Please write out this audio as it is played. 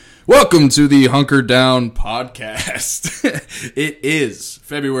Welcome to the Hunker Down Podcast. It is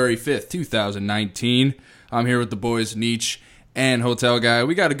February 5th, 2019. I'm here with the boys, Neech and Hotel Guy.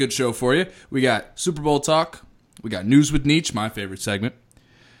 We got a good show for you. We got Super Bowl talk. We got News with Neech, my favorite segment.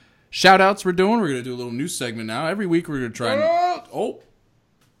 Shout-outs we're doing. We're going to do a little news segment now. Every week we're going to try and... Oh!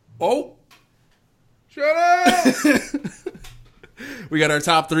 Shut up! We got our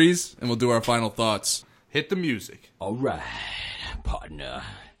top threes, and we'll do our final thoughts. Hit the music. All right, partner.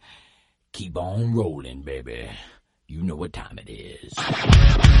 Keep on rolling, baby. You know what time it is.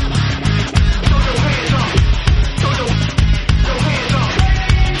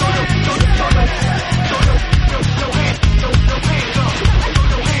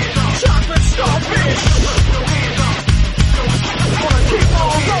 Chocolate starfish. Wanna keep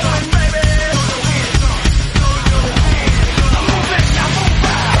on rolling, baby. I'm moving, now move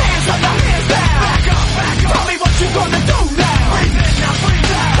out. Hands up, now hands down. Back up. Tell me what you gonna do now. Breathe in, now breathe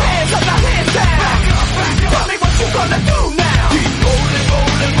out. Hands up, now hands down. Back up. Tell me what you gonna do now. Keep rolling,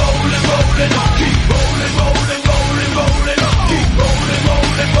 rolling, rolling, rolling. Keep rolling, rolling, rolling, rolling. Keep rolling,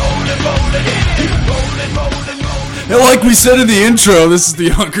 rolling, rolling, rolling. Keep rolling, rolling, rolling. And like we said in the intro, this is the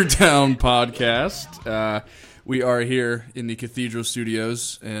Hunker Down Podcast. We are here in the Cathedral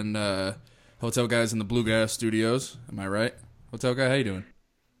Studios and Hotel Guy's in the Bluegrass Studios. Am I right? Hotel Guy, how you doing?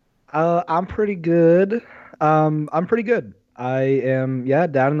 I'm pretty good. I am,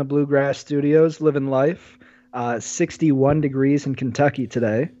 down in the Bluegrass Studios, living life. 61 degrees in Kentucky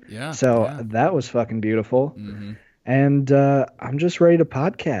today. That was fucking beautiful. Mm-hmm. And I'm just ready to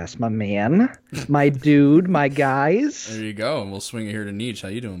podcast, my man, my dude, my guys. There you go. And we'll swing it here to Neech. How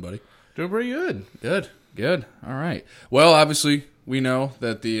you doing, buddy? Doing pretty good. Good. All right. Well, obviously, we know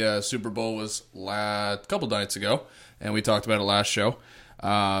that the Super Bowl was a couple nights ago, and we talked about it last show.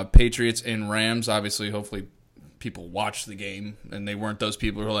 Patriots and Rams, obviously, hopefully people watched the game, and they weren't those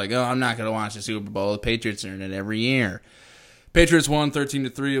people who are like, oh, I'm not going to watch the Super Bowl. The Patriots are in it every year. Patriots won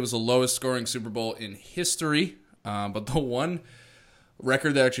 13-3. It was the lowest scoring Super Bowl in history. But the one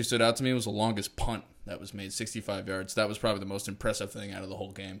record that actually stood out to me was the longest punt that was made, 65 yards. That was probably the most impressive thing out of the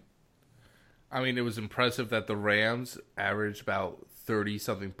whole game. I mean, it was impressive that the Rams averaged about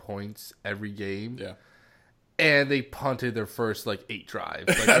 30-something points every game. Yeah. And they punted their first, 8 drives.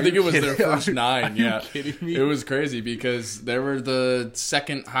 I think it was their first 9, yeah. Are you kidding me? It was crazy because they were the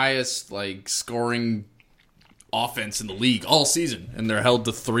second highest, scoring offense in the league all season. And they're held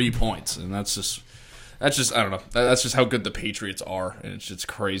to 3 points. And that's just, I don't know. That's just how good the Patriots are. And it's just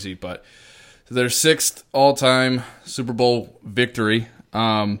crazy. But their 6th all-time Super Bowl victory.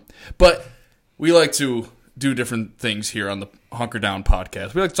 But we like to do different things here on the Hunker Down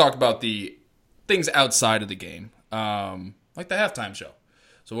Podcast. We like to talk about the things outside of the game, like the halftime show.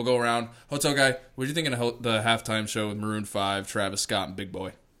 So we'll go around. Hotel Guy, what did you think of the halftime show with Maroon 5, Travis Scott, and Big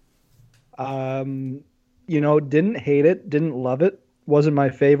Boy? Didn't hate it, didn't love it, wasn't my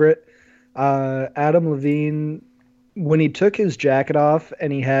favorite. Adam Levine, when he took his jacket off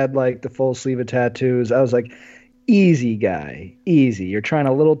and he had the full sleeve of tattoos, I was like, easy guy, easy. You're trying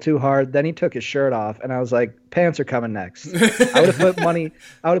a little too hard. Then he took his shirt off, and I was like, pants are coming next. I would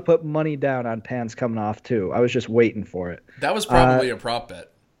have put money down on pants coming off too. I was just waiting for it. That was probably a prop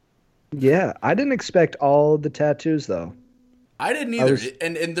bet. Yeah, I didn't expect all the tattoos though. I didn't either,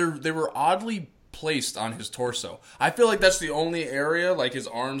 and they were oddly placed on his torso. I feel like that's the only area, his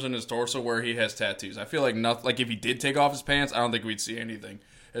arms and his torso, where he has tattoos. I feel like nothing. If he did take off his pants, I don't think we'd see anything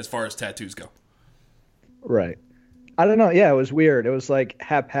as far as tattoos go. Right. I don't know. Yeah, it was weird. It was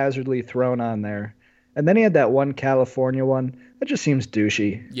haphazardly thrown on there. And then he had that one California one. That just seems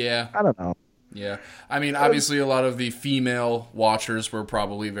douchey. Yeah. I don't know. Yeah. I mean, obviously a lot of the female watchers were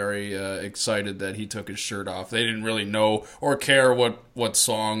probably very excited that he took his shirt off. They didn't really know or care what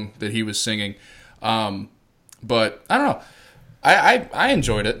song that he was singing. But I don't know. I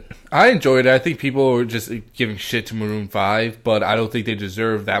enjoyed it. I enjoyed it. I think people were just giving shit to Maroon 5, but I don't think they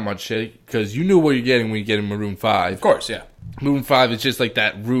deserve that much shit because you knew what you're getting when you get in Maroon 5. Of course, yeah. Maroon 5 is just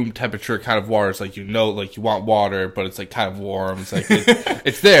that room temperature kind of water. It's you want water, but it's kind of warm. It's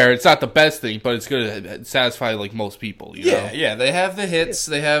it's there. It's not the best thing, but it's going to satisfy most people. You know? Yeah. They have the hits.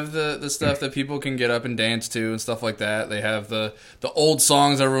 They have the stuff that people can get up and dance to and stuff like that. They have the old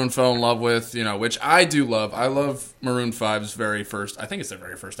songs everyone fell in love with, which I do love. I love Maroon 5's very first. I think it's their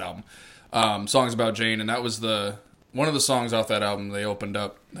very first album. Songs About Jane, and that was one of the songs off that album they opened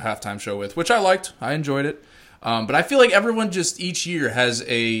up the halftime show with, which I liked. I enjoyed it. But I feel like everyone just each year has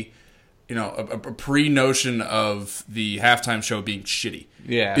a pre-notion of the halftime show being shitty.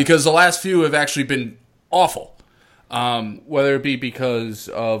 Yeah. Because the last few have actually been awful. Whether it be because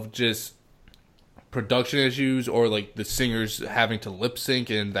of just production issues or like the singers having to lip sync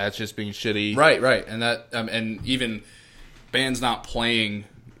and that's just being shitty. Right, and that and even bands not playing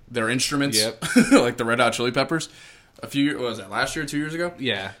their instruments, Yep. like the Red Hot Chili Peppers. What was that, last year, 2 years ago?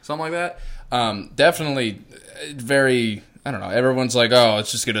 Yeah. Something like that. Definitely very, I don't know, everyone's like, oh,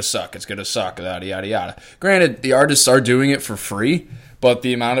 it's just going to suck. It's going to suck, yada, yada, yada. Granted, the artists are doing it for free, but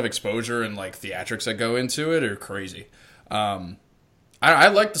the amount of exposure and, like, theatrics that go into it are crazy. I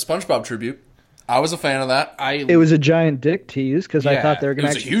like the SpongeBob tribute. I was a fan of that. It was a giant dick tease because I thought they were going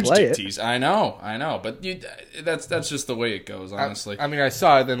to actually play it. It was a huge dick tease. I know. But that's just the way it goes, honestly. I mean, I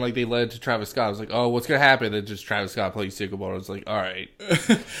saw it, then like they led to Travis Scott. I was like, oh, what's going to happen? And just Travis Scott playing Sicko Mode. I was like, all right.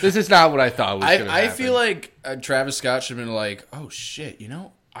 This is not what I thought was going to happen. I feel like Travis Scott should have been like, oh, shit,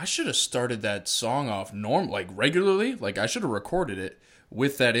 I should have started that song off regularly. Like, I should have recorded it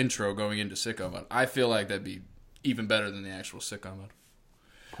with that intro going into Sicko Mode. I feel like that'd be even better than the actual Sicko Mode.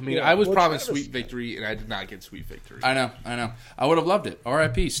 I mean, I was promised Sweet Victory, and I did not get Sweet Victory. I know. I would have loved it.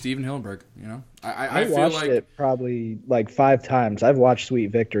 R.I.P. Steven Hillenburg. I feel watched it probably like 5 times. I've watched Sweet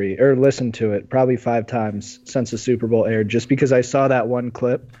Victory or listened to it probably 5 times since the Super Bowl aired, just because I saw that one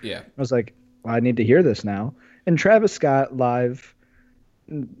clip. Yeah, I was like, well, I need to hear this now. And Travis Scott live,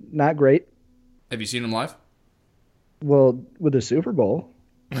 not great. Have you seen him live? Well, with the Super Bowl.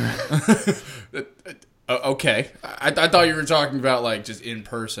 Okay, I thought you were talking about like just in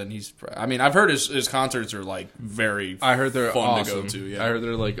person. I've heard his concerts are like very. I heard they're fun awesome. to go to. Yeah, I heard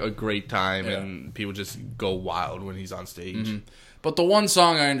they're like a great time, and people just go wild when he's on stage. Mm-hmm. But the one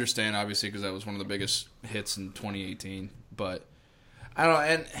song I understand, obviously, because that was one of the biggest hits in 2018. But I don't know,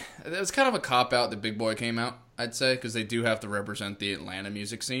 and it was kind of a cop out that Big Boy came out. I'd say because they do have to represent the Atlanta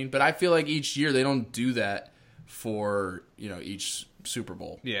music scene. But I feel like each year they don't do that for each Super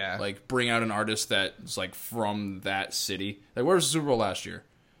Bowl. Yeah. Like, bring out an artist that's, like, from that city. Like, where was the Super Bowl last year?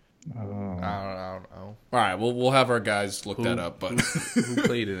 I don't know. All right, we'll have our guys look that up. But who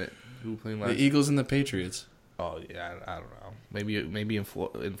played in it? Who played last? The Eagles and the Patriots. Oh, yeah, I don't know. Maybe in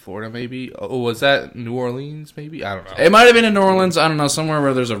Florida, maybe? Oh, was that New Orleans, maybe? I don't know. It might have been in New Orleans. I don't know, somewhere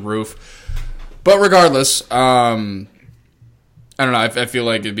where there's a roof. But regardless, I don't know. I feel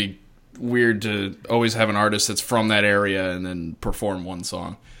like it'd be weird to always have an artist that's from that area and then perform one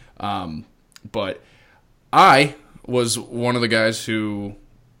song. But I was one of the guys who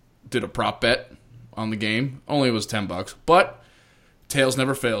did a prop bet on the game. Only it was $10, but tails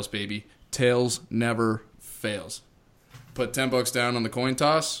never fails, baby. Tails never fails. Put $10 down on the coin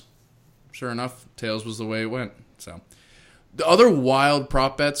toss. Sure enough, tails was the way it went. So the other wild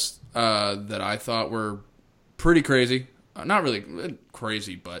prop bets that I thought were pretty crazy. Not really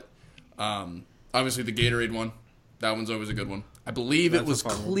crazy, but obviously the Gatorade one. That one's always a good one. I believe it was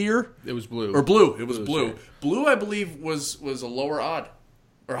clear. It was blue. Or blue. It was blue. Blue, I believe, was a lower odd.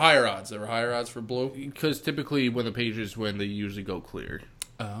 Or higher odds. There were higher odds for blue. Because typically when the Patriots win, they usually go clear.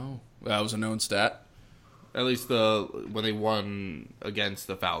 Oh. That was a known stat. At least when they won against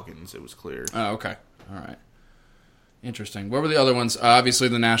the Falcons, it was clear. Oh, okay. All right. Interesting. What were the other ones? Obviously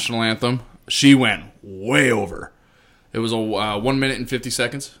the national anthem. She went way over. It was a 1 minute and 50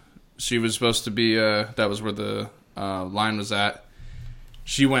 seconds. She was supposed to be, that was where the line was at.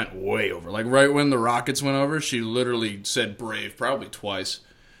 She went way over. Like, right when the Rockets went over, she literally said Brave probably twice.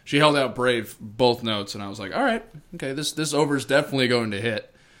 She held out Brave both notes, and I was like, all right, okay, this over is definitely going to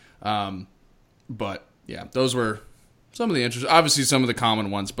hit. But, yeah, those were some of the interesting, obviously some of the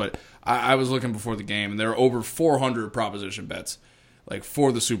common ones, but I was looking before the game, and there were over 400 proposition bets, like,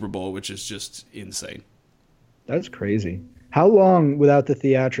 for the Super Bowl, which is just insane. That's crazy. How long without the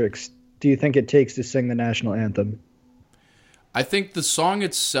theatrics do you think it takes to sing the national anthem? I think the song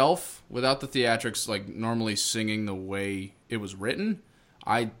itself, without the theatrics, like normally singing the way it was written,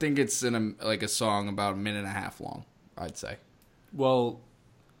 I think it's in a song about a minute and a half long, I'd say. Well,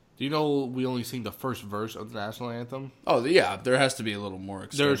 do you know we only sing the first verse of the national anthem? Oh, yeah, there has to be a little more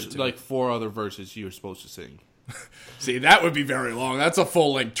extended. There's like 4 other verses you're supposed to sing. See, that would be very long. That's a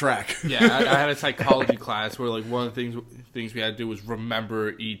full-length track. Yeah, I had a psychology class where like one of the things we had to do was remember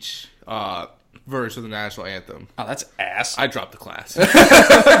each verse of the national anthem. Oh, that's ass. I dropped the class.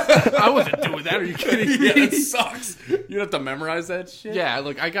 I wasn't doing that. Are you kidding me? Yeah, it sucks. You have to memorize that shit? Yeah,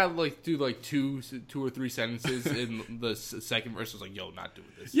 like I got do like two or three sentences in the second verse. I was like, yo, not doing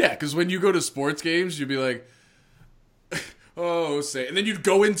this. Yeah, because when you go to sports games, you'd be like, and then you'd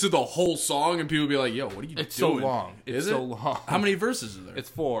go into the whole song, and people would be like, yo, what are you doing? It's so long. Is so it? long. How many verses are there? It's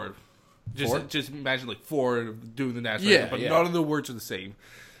 4. Just imagine like 4 doing the national Yeah, anthem, but yeah. none of the words are the same.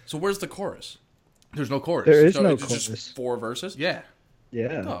 So where's the chorus? There's no chorus. There is So no it's chorus. just 4 verses? Yeah.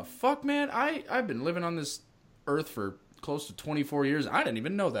 Yeah. Oh, fuck, man. I've been living on this earth for close to 24 years. I didn't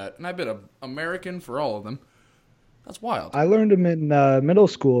even know that, and I've been an American for all of them. That's wild. I learned them in middle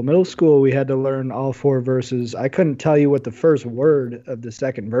school. Middle school, we had to learn all 4 verses. I couldn't tell you what the first word of the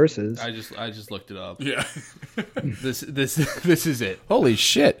second verse is. I just looked it up. Yeah. This is it. Holy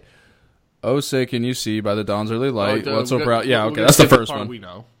shit. Oh, say, can you see by the dawn's early light? Oh, What's so we got- proud? Yeah, we okay, got that's the the first part one. we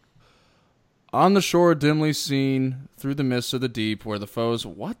know. On the shore, dimly seen through the mists of the deep, where the foes.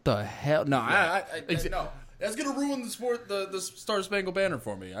 What the hell? No, no. That's gonna ruin the sport, the Star Spangled Banner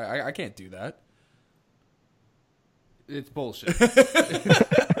for me. I can't do that. It's bullshit.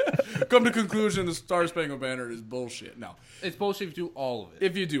 Come to conclusion, the Star Spangled Banner is bullshit. No, It's bullshit if you do all of it.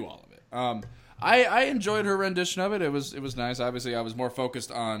 if you do all of it. I enjoyed her rendition of it. It was nice. Obviously, I was more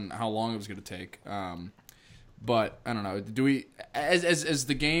focused on how long it was going to take. But I don't know. Do we as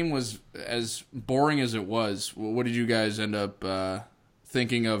the game was as boring as it was? What did you guys end up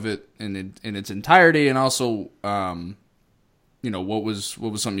thinking of it in its entirety? And also, what was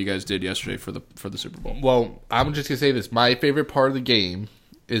something you guys did yesterday for the Super Bowl? Well, I'm just gonna say this. My favorite part of the game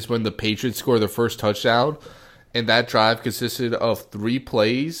is when the Patriots score their first touchdown, and that drive consisted of 3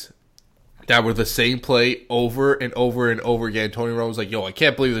 plays that were the same play over and over and over again. Tony Romo was like, "Yo, I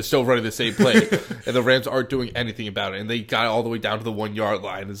can't believe they're still running the same play," and the Rams aren't doing anything about it. And they got all the way down to the 1 yard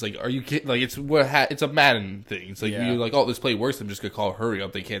line. It's like, are you kidding? Like, it's a Madden thing. It's like you're like, "Oh, this play works. I'm just gonna call hurry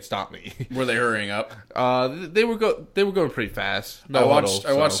up. They can't stop me." Were they hurrying up? They were going pretty fast. I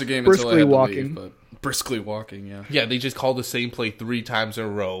watched the game until I Briskly had to walking. leave, but briskly walking. Yeah, Yeah, they just called the same play 3 times in a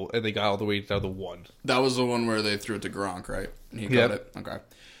row, and they got all the way down to 1. that was the one where they threw it to Gronk, right? And he Yep. got it. Okay.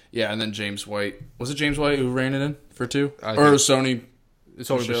 Yeah, and then James White. Was it James White who ran it in for 2? I Or think- Sony? It's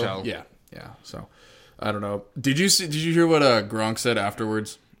only Michelle. Yeah. So, I don't know. Did you hear what Gronk said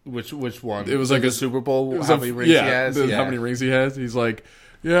afterwards? Which one? It was like a Super Bowl. It was How many rings he has? How many rings he has? He's like,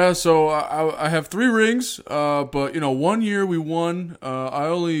 yeah. So I have 3 rings, but 1 year we won. I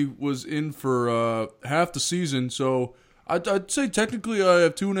only was in for half the season, so I'd say technically I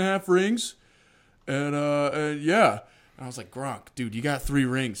have 2.5 rings, and yeah. And I was like, Gronk, dude, you got 3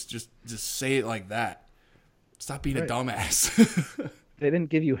 rings. Just say it like that. Stop being a dumbass. They didn't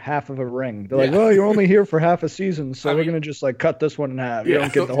give you half of a ring. They're like, Yeah. well, you're only here for half a season, so I we're mean- going to just like cut this one in half. You Yeah,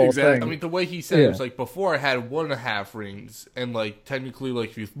 don't get the whole exactly. thing. I mean, the way he said it Yeah. was like, before I had 1.5 rings, and like technically,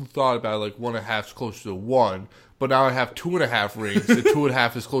 like if you thought about it, like 1.5 is closer to 1, but now I have 2.5 rings, and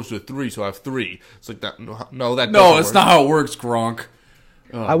 2.5 is closer to 3, so I have 3. It's like that. No, that no, doesn't it's work. not how it works, Gronk.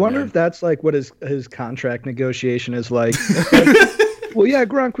 Oh, I wonder man. if that's like what his contract negotiation is like. Well, yeah,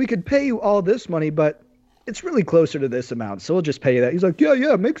 Gronk, we could pay you all this money, but it's really closer to this amount, so we'll just pay you that. He's like,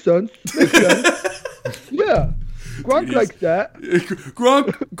 yeah, makes sense. Makes sense. Yeah, Gronk likes that.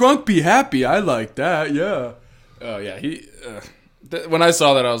 Gronk be happy. I like that. Yeah. Oh yeah. When I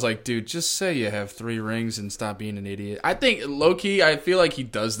saw that, I was like, dude, just say you have 3 rings and stop being an idiot. I think low key, I feel like he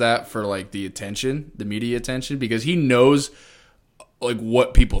does that for like the attention, the media attention, because he knows like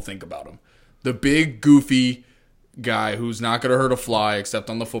what people think about him. The big goofy guy who's not going to hurt a fly except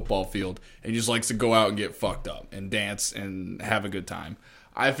on the football field, and he just likes to go out and get fucked up and dance and have a good time.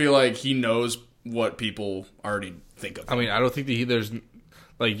 I feel like he knows what people already think of him. I mean, I don't think that there's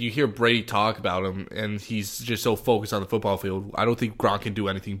like, you hear Brady talk about him, and he's just so focused on the football field. I don't think Gronk can do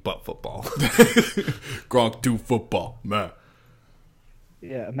anything but football. Gronk do football, man.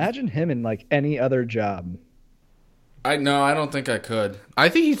 Yeah, imagine him in like any other job. I don't think I could. I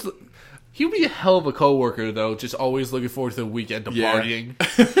think he would be a hell of a coworker, though, just always looking forward to the weekend to Yeah.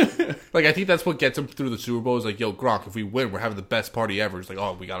 partying. Like, I think that's what gets him through the Super Bowl. Is like, yo, Gronk, if we win, we're having the best party ever. It's like,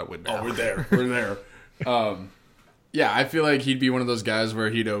 oh, we got to win now. Oh, we're there. We're there. Yeah, I feel like he'd be one of those guys where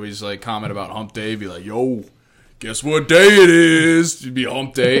he'd always like comment about hump day, be like, yo, guess what day it is? It'd be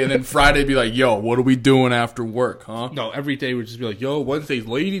hump day. And then Friday be like, yo, what are we doing after work, huh? No, every day we'd just be like, yo, Wednesday's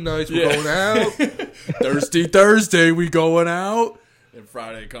lady nights, we're going out. Thursday, we going out. And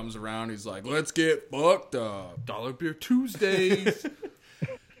Friday comes around, he's like, let's get fucked up. Dollar Beer Tuesdays.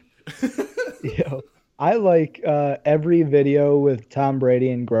 Yo, I like every video with Tom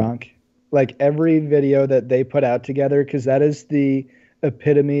Brady and Gronk. Like every video that they put out together, because that is the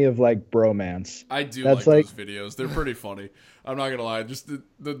epitome of like bromance. I do That's like like- those videos. They're pretty funny. I'm not going to lie. Just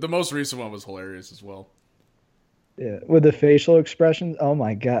the most recent one was hilarious as well. Yeah, with the facial expressions. Oh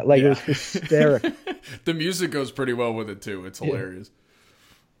my god, like it was Yeah. hysterical. The music goes pretty well with it too. It's hilarious.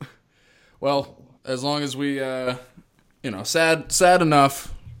 Well, as long as we, sad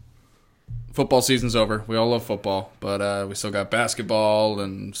enough. Football season's over. We all love football, but we still got basketball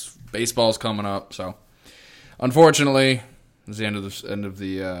and baseball's coming up. So, unfortunately, it's the end of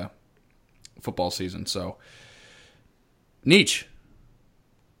the football season. So, Nietzsche,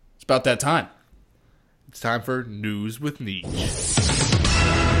 it's about that time. It's time for News with Nietzsche.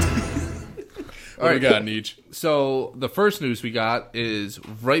 What do we got, Nietzsche? So the first news we got is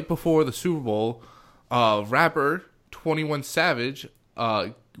right before the Super Bowl, rapper 21 Savage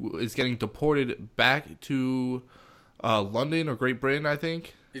is getting deported back to London or Great Britain, I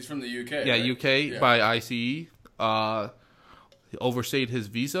think. He's from the UK. Yeah, right? UK by ICE. He overstayed his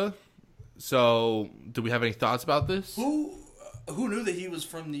visa. So, do we have any thoughts about this? Who knew that he was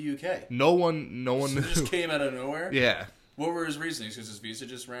from the UK? No one So knew. it just came out of nowhere? Yeah. What were his reasonings? Because his visa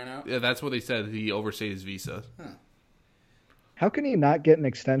just ran out? Yeah, that's what they said. He overstayed his visa. How can he not get an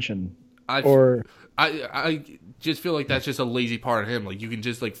extension? I just feel like that's just a lazy part of him. Like, you can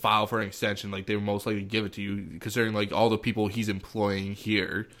just, like, file for an extension. Like, they would most likely give it to you, considering, like, all the people he's employing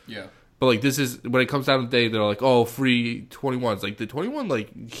here. Yeah. But, like, this is, when it comes down to the day, they're like, oh, free 21s. Like, the 21,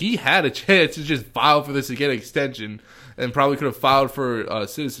 like, he had a chance to just file for this to get an extension and probably could have filed for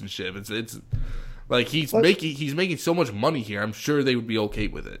citizenship. It's like, he's making so much money here. I'm sure they would be okay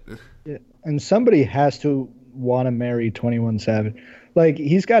with it. Yeah. And somebody has to want to marry 21 Savage. Like,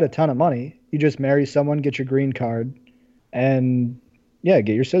 he's got a ton of money. You just marry someone, get your green card, and, yeah,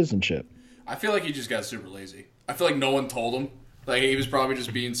 get your citizenship. I feel like he just got super lazy. I feel like no one told him. Like, he was probably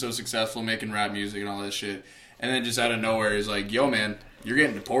just being so successful, making rap music and all that shit. And then just out of nowhere, he's like, yo, man, you're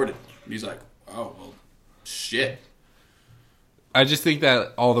getting deported. And he's like, oh, well, shit. I just think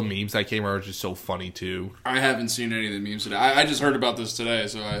that all the memes that came out are just so funny, too. I haven't seen any of the memes today. I just heard about this today,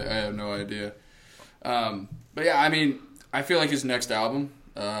 so I have no idea. But yeah, I mean, I feel like his next album,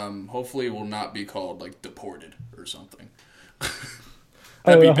 hopefully will not be called, like, Deported or something.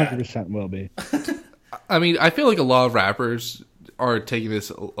 That'd be 100% will be. I mean, I feel like a lot of rappers are taking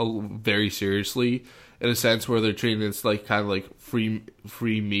this very seriously in a sense where they're treating this like kind of like free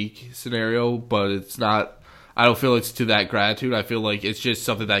meek scenario, but it's not. I don't feel it's to that gratitude. I feel like it's just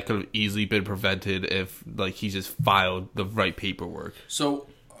something that could have easily been prevented if like he just filed the right paperwork. So,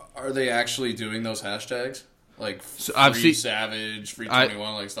 are they actually doing those hashtags? Like I've free seen- Savage, free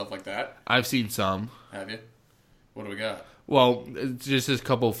 21, like stuff like that? I've seen some. Have you? What do we got? Well, just a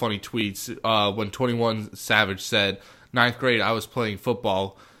couple of funny tweets. When 21 Savage said, 9th grade, I was playing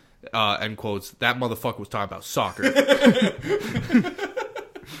football, end quotes, that motherfucker was talking about soccer.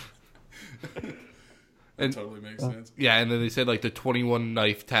 That totally makes sense. Yeah, and then they said, like, the 21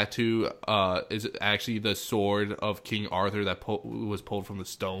 knife tattoo is actually the sword of King Arthur that was pulled from the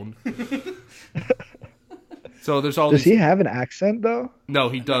stone. So there's all Does these... he have an accent, though? No,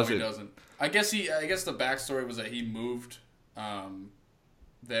 he doesn't. No, he doesn't. I guess the backstory was that he moved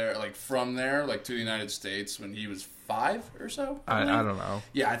there, like, from there, like, to the United States when he was 5 or so. I don't know.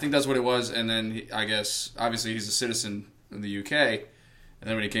 Yeah, I think that's what it was. And then, I guess, obviously he's a citizen in the UK. And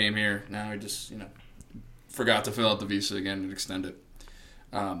then when he came here, now he just, forgot to fill out the visa again and extend it.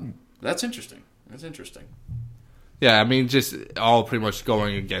 That's interesting. Yeah, I mean, just all pretty much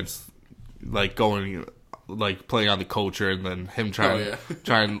going against, like, playing on the culture and then him trying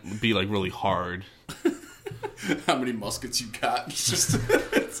to be, like, really hard. How many muskets you got? It's just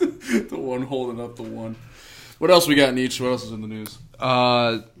the one holding up the one. What else we got, Nietzsche? What else is in the news?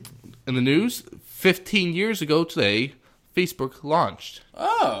 In the news, 15 years ago today, Facebook launched.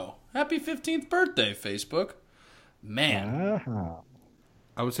 Oh, happy 15th birthday, Facebook. Man. Uh-huh.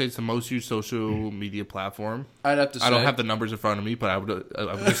 I would say it's the most used social media platform. I'd have to say. I don't have the numbers in front of me, but I would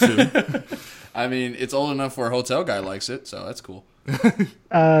assume. I mean, it's old enough where a hotel guy likes it, so that's cool. Getting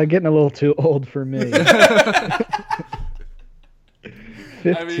a little too old for me.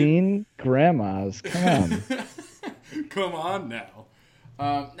 15 grandmas. Come on. Come on now.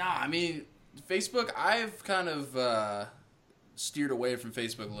 I mean, Facebook, I've kind of steered away from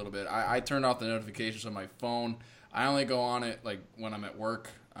Facebook a little bit. I turned off the notifications on my phone. I only go on it like when I'm at work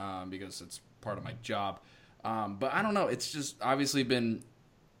because it's part of my job. But I don't know. It's just obviously been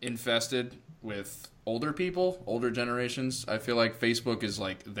infested with older people, older generations. I feel like Facebook is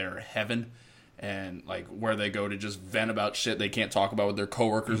like their heaven and like where they go to just vent about shit they can't talk about with their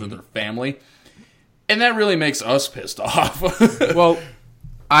coworkers or their family. And that really makes us pissed off. Well,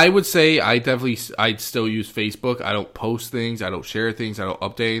 I would say I'd still use Facebook. I don't post things. I don't share things. I don't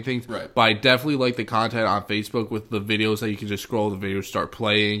update anything. Right. But I definitely like the content on Facebook with the videos that you can just scroll, the videos start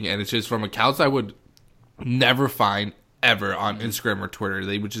playing. And it's just from accounts I would never find ever on Instagram or Twitter.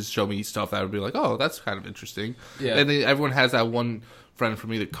 They would just show me stuff that would be like, oh, that's kind of interesting. Yeah. And then everyone has that one friend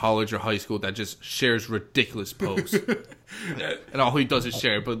from either college or high school that just shares ridiculous posts. And all he does is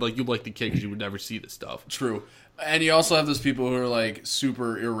share it. But like you like the kid because you would never see this stuff. True. And you also have those people who are like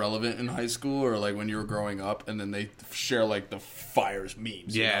super irrelevant in high school or like when you were growing up, and then they share like the fires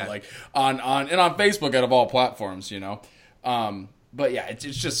memes, yeah, like on Facebook out of all platforms, But yeah,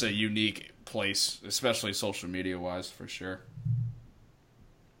 it's just a unique place, especially social media wise, for sure.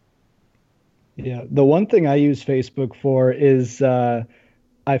 Yeah, the one thing I use Facebook for is I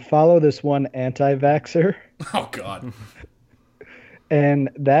follow this one anti-vaxxer, Oh God. and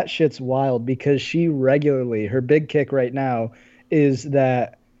that shit's wild because she regularly, her big kick right now is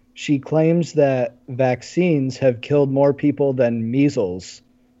that she claims that vaccines have killed more people than measles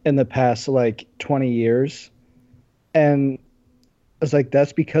in the past like 20 years. And I was like,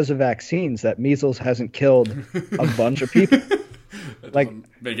 that's because of vaccines, that measles hasn't killed a bunch of people. That Like- doesn't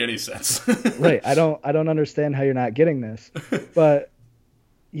make any sense. Right. I don't understand how you're not getting this. But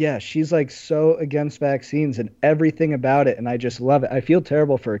yeah, she's like so against vaccines and everything about it, and I just love it. I feel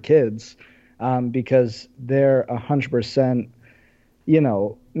terrible for her kids because they're 100%,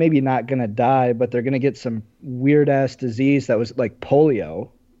 maybe not gonna die, but they're gonna get some weird ass disease that was like polio.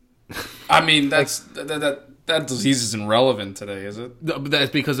 I mean, that disease isn't relevant today, is it? No, but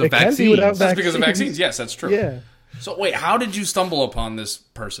that's because of It can be vaccines. without That's because of vaccines. vaccines. Yes, that's true. Yeah. So wait, how did you stumble upon this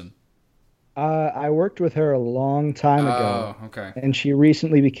person? I worked with her a long time ago, Oh, okay. and she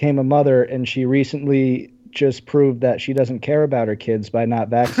recently became a mother, and she recently just proved that she doesn't care about her kids by not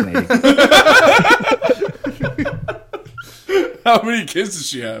vaccinating. How many kids does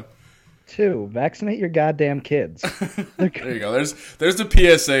she have? 2, vaccinate your goddamn kids. There you go. There's the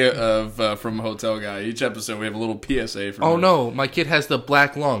PSA of from Hotel Guy. Each episode we have a little PSA from. Oh him. no, my kid has the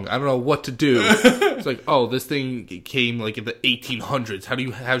black lung. I don't know what to do. It's like, oh, this thing came like in the 1800s.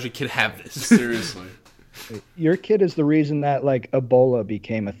 How's your kid have this? Seriously. Your kid is the reason that like Ebola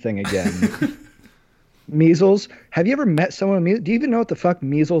became a thing again. Measles. Have you ever met someone with measles? Do you even know what the fuck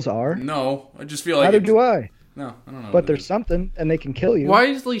measles are? No, I just feel like Neither do I. No, I don't know. But what it there's is. something, and they can kill you. Why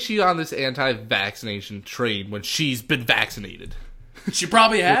is like she on this anti-vaccination train when she's been vaccinated? She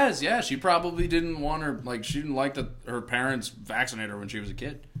probably has. Yeah, she probably didn't want her. Like she didn't like that her parents vaccinated her when she was a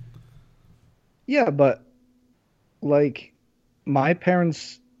kid. Yeah, but like my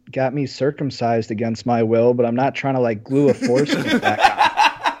parents got me circumcised against my will, but I'm not trying to like glue a force back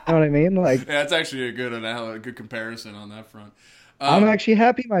on. You know what I mean? Like Yeah, that's actually a good comparison on that front. I'm actually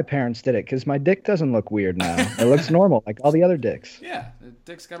happy my parents did it because my dick doesn't look weird now. It looks normal, like all the other dicks. Yeah, the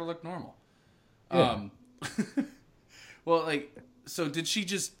dick's got to look normal. Yeah. Well, like, so did she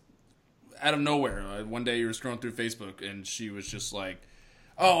just out of nowhere? One day you were scrolling through Facebook and she was just like,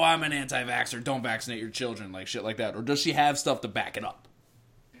 "Oh, I'm an anti-vaxxer. Don't vaccinate your children," like shit like that. Or does she have stuff to back it up?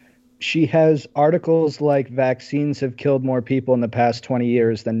 She has articles like vaccines have killed more people in the past 20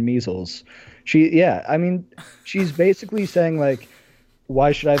 years than measles. She's basically saying like,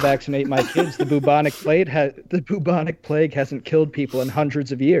 why should I vaccinate my kids? The bubonic plague hasn't killed people in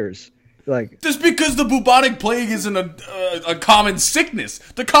hundreds of years. Like, Just because the bubonic plague isn't a common sickness.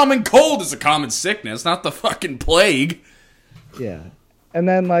 The common cold is a common sickness, not the fucking plague. yeah. And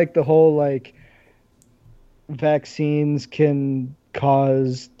then like the whole like vaccines can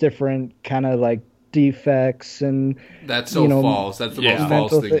cause different kind of like defects and That's so false. That's the most false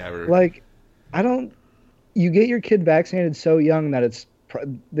mental thing ever. Like, you get your kid vaccinated so young that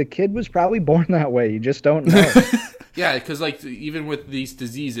the kid was probably born that way. You just don't know. Yeah, because like even with these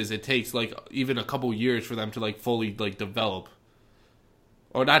diseases, it takes like even a couple years for them to like fully like develop,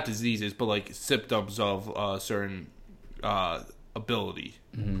 or not diseases, but like symptoms of certain ability.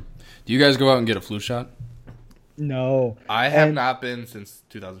 Do you guys go out and get a flu shot? No. I have And- not been since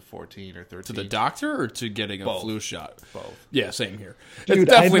 2014 or 13. To the doctor or to getting a Both. flu shot? Both. Yeah, same here. Dude,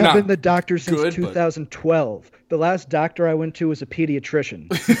 it's I've definitely not not been the doctor since good, but- 2012. The last doctor I went to was a pediatrician.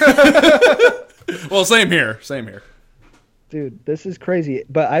 Well, same here. Same here. Dude, this is crazy.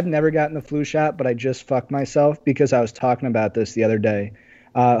 But I've never gotten the flu shot, but I just fucked myself because I was talking about this the other day.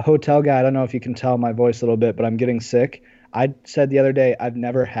 Hotel guy, I don't know if you can tell my voice a little bit, but I'm getting sick. I said the other day I've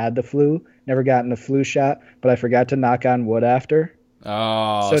never had the flu, never gotten the flu shot, but I forgot to knock on wood after.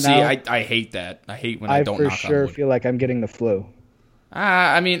 Oh, So see, now- I hate that. I hate when I I don't for knock sure on wood. feel like I'm getting the flu.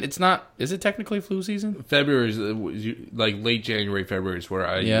 I mean, it's not. Is it technically flu season? February is like late January, February is where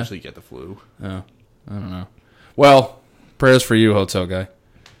I Yeah. usually get the flu. Oh, I don't know. Well, prayers for you, hotel guy.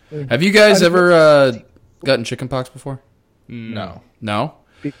 Have you guys ever gotten chickenpox before? No. No.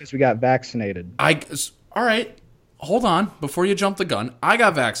 Because we got vaccinated. All right. Hold on. Before you jump the gun, I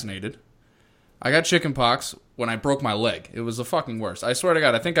got vaccinated. I got chickenpox when I broke my leg. It was the fucking worst. I swear to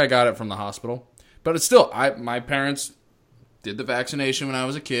God, I think I got it from the hospital. But it's still, my parents did the vaccination when I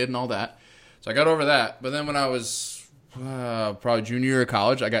was a kid and all that. So I got over that. But then when I was probably junior year of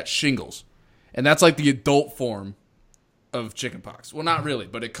college, I got shingles. And that's like the adult form of chickenpox. Well, not really,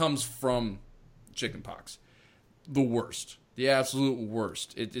 but it comes from chickenpox. The worst. The absolute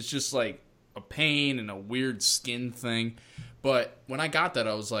worst. It's just like a pain and a weird skin thing. But when I got that,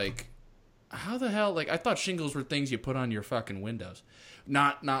 I was like, how the hell? Like, I thought shingles were things you put on your fucking windows,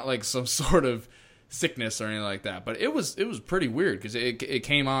 not like some sort of sickness or anything like that. But it was pretty weird because it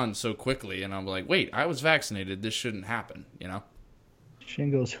came on so quickly, and I'm like, wait, I was vaccinated. This shouldn't happen, you know?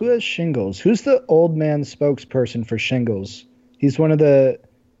 Shingles. Who has shingles? Who's the old man spokesperson for shingles? He's one of the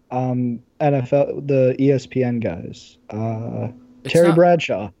NFL, the ESPN guys. Terry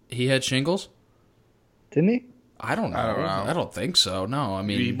Bradshaw. He had shingles? Didn't he? I don't know. I don't think so. No, I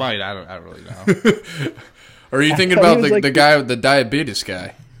mean, He might. I don't really know. Or are you thinking thought he about was like the guy with the diabetes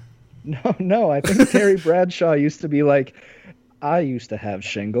guy? No. I think Terry Bradshaw used to be like, I used to have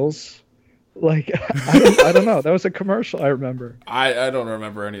shingles. Like, I don't know. That was a commercial I remember. I don't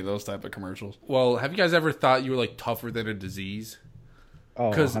remember any of those type of commercials. Well, have you guys ever thought you were like tougher than a disease?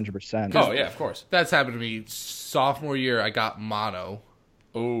 Oh, 100%. Oh yeah, of course. That's happened to me. Sophomore year, I got mono.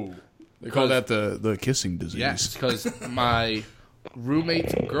 Oh, they call that the kissing disease. Yes, because my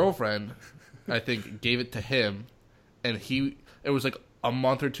roommate's girlfriend, I think, gave it to him, and it was like a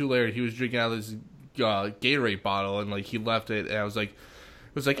month or two later, he was drinking out of this Gatorade bottle, and like he left it, and I was like,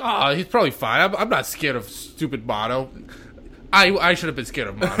 he's probably fine. I'm not scared of stupid mono. I should have been scared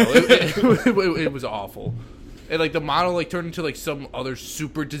of mono. It was awful. And like the mono like turned into like some other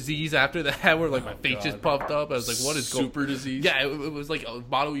super disease after that, where like my face just puffed up. I was like, "What is super disease?" Yeah, it was like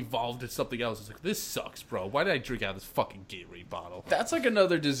mono evolved into something else. I was like, "This sucks, bro. Why did I drink out of this fucking Gatorade bottle?" That's like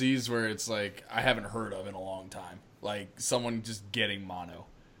another disease where it's like I haven't heard of in a long time. Like someone just getting mono.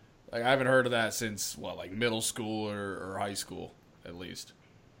 Like I haven't heard of that since like middle school or high school at least.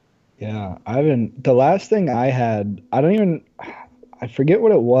 Yeah, I haven't. The last thing I had, I forget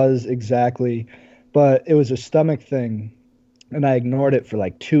what it was exactly, but it was a stomach thing, and I ignored it for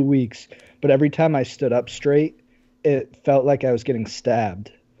like 2 weeks. But every time I stood up straight, it felt like I was getting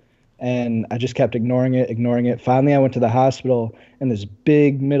stabbed. And I just kept ignoring it. Finally, I went to the hospital, and this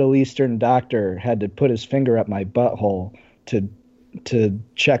big Middle Eastern doctor had to put his finger up my butthole to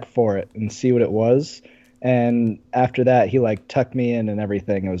check for it and see what it was. And after that, he like tucked me in and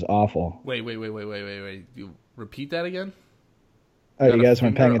everything. It was awful. Wait. You repeat that again? Oh, you guys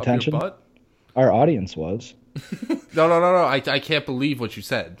weren't paying Finger up your attention? butt? Our audience was. No. I can't believe what you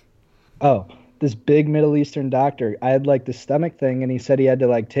said. Oh, this big Middle Eastern doctor. I had like the stomach thing, and he said he had to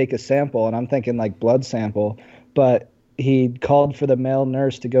like take a sample, and I'm thinking like blood sample, but he called for the male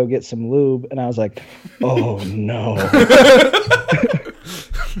nurse to go get some lube, and I was like, oh no.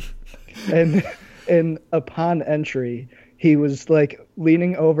 And upon entry, he was like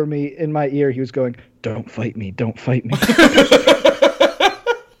leaning over me in my ear. He was going, "Don't fight me, don't fight me."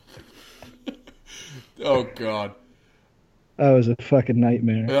 Oh God. That was a fucking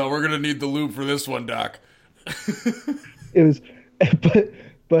nightmare. Yeah, we're gonna need the lube for this one, Doc. It was,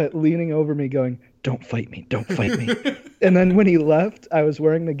 but leaning over me, going, "Don't fight me, don't fight me." And then when he left, I was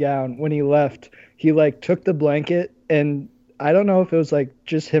wearing the gown. When he left, he like took the blanket, and I don't know if it was like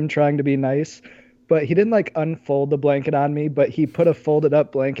just him trying to be nice, but he didn't like unfold the blanket on me, but he put a folded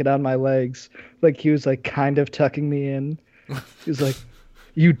up blanket on my legs. Like he was like kind of tucking me in. He was like,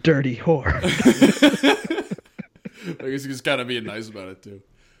 "You dirty whore." I guess he's kind of being nice about it too.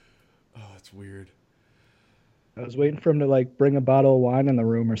 Oh, that's weird. I was waiting for him to like bring a bottle of wine in the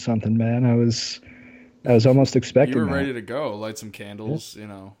room or something, man. I was almost expecting You were that. ready to go. Light some candles, dim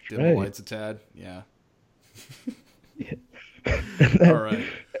the right. lights a tad. Yeah. Then, All right.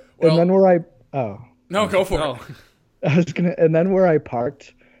 and then No, go for it. And then where I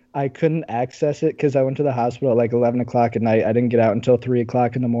parked, I couldn't access it because I went to the hospital at like 11 o'clock at night. I didn't get out until 3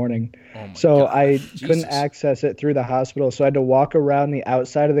 o'clock in the morning. Oh my So God. I Jesus. couldn't access it through the hospital. So I had to walk around the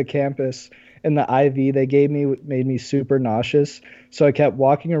outside of the campus, and the IV they gave me made me super nauseous. So I kept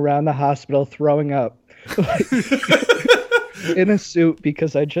walking around the hospital throwing up in a suit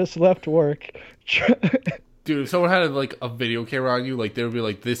because I just left work. Dude, if someone had like a video camera on you, like they would be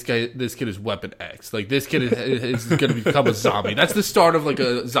like, this kid is Weapon X. Like this kid is going to become a zombie. That's the start of like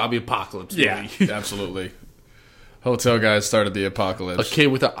a zombie apocalypse movie. Yeah, absolutely. Hotel guys started the apocalypse. A kid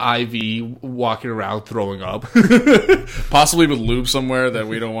with an IV walking around throwing up. Possibly with lube somewhere that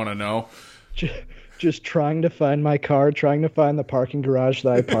we don't want to know. Just trying to find my car, trying to find the parking garage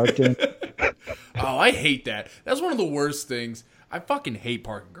that I parked in. Oh, I hate that. That's one of the worst things. I fucking hate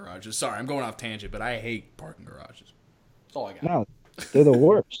parking garages. Sorry, I'm going off tangent, but I hate parking garages. That's all I got. No, they're the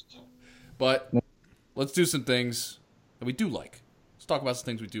worst. But let's do some things that we do like. Let's talk about some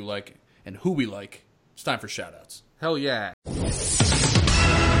things we do like and who we like. It's time for shout-outs. Hell yeah.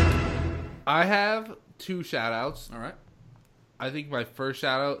 I have 2 shout-outs. All right. I think my first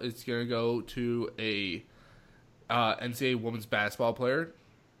shout-out is going to go to a NCAA women's basketball player.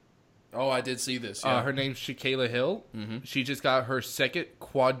 Oh, I did see this. Yeah. Her name's Shaquilla Hill. She just got her second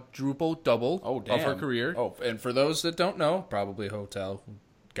quadruple double of her career. Oh, and for those that don't know, probably a hotel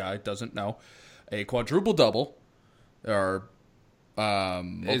guy doesn't know, a quadruple double are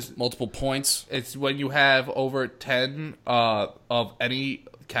multiple points. It's when you have over 10 of any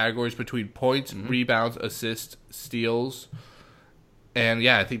categories between points, rebounds, assists, steals, and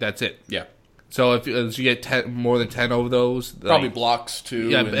I think that's it. Yeah. So if you get more than 10 of those, probably blocks too.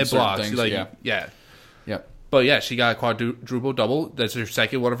 Yeah, and it blocks. things. Yeah. Yep. But she got a quadruple double. That's her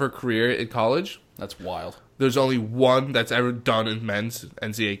second one of her career in college. That's wild. There's only one that's ever done in men's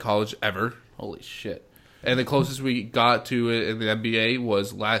NCAA college ever. Holy shit. And the closest we got to it in the NBA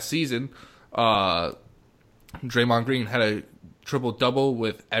was last season. Draymond Green had a triple-double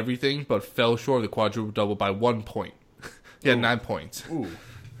with everything, but fell short of the quadruple-double by 1 point. He had 9 points. Ooh.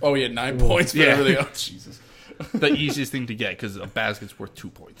 Oh, he had 9 points for everything else. Jesus. The easiest thing to get, because a basket's worth 2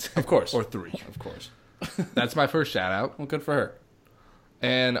 points. Of course. Or 3. Of course. That's my first shout-out. Well, good for her.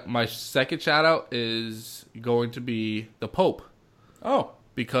 And my second shout-out is going to be the Pope. Oh.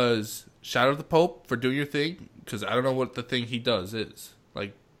 Because shout out to the Pope for doing your thing, because I don't know what the thing he does is.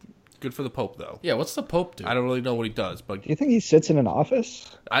 Like, good for the Pope, though. Yeah, what's the Pope do? I don't really know what he does, but Do you think he sits in an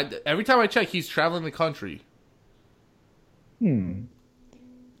office? every time I check, he's traveling the country. Well,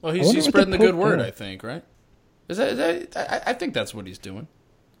 I he's wonder what spreading the the good Pope word, does. I think, right? Is that I think that's what he's doing.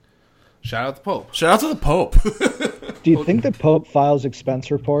 Shout out the Pope. Shout out to the Pope. Do you think the Pope files expense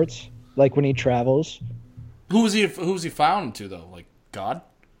reports like when he travels? Who's he filing to though? Like God?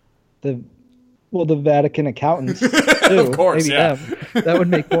 The Vatican accountants. Too. Of course, Maybe yeah. them. That would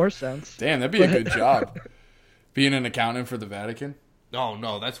make more sense. Damn, that'd be a good job. Being an accountant for the Vatican.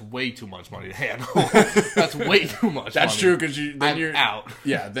 No, that's way too much money to handle. That's way too much. That's money. true because you're out.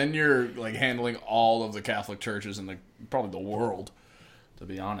 Yeah, then you're like handling all of the Catholic churches in probably the world, to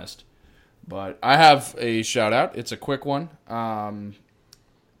be honest. But I have a shout out. It's a quick one.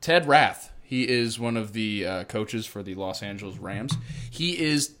 Ted Rath. He is one of the coaches for the Los Angeles Rams. He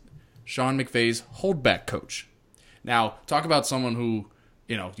is Sean McVay's holdback coach. Now, talk about someone who,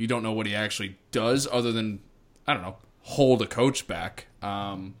 you don't know what he actually does other than, I don't know, hold a coach back.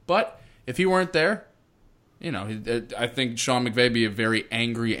 But if he weren't there, I think Sean McVay would be a very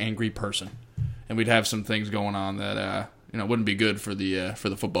angry person. And we'd have some things going on that, wouldn't be good for the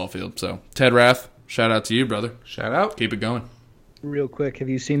football field. So, Ted Rath, shout out to you, brother. Shout out. Keep it going. Real quick, have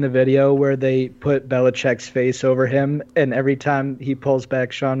you seen the video where they put Belichick's face over him, and every time he pulls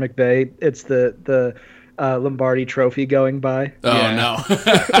back Sean McVay, it's the Lombardi Trophy going by? Oh, Yeah. no.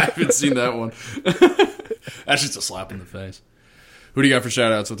 I haven't seen that one. That's just a slap in the face. Who do you got for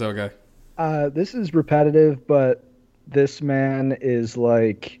shout-outs, Hotel Guy? This is repetitive, but this man is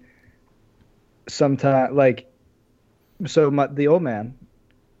like the old man,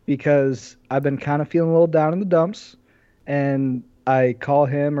 because I've been kind of feeling a little down in the dumps, and I call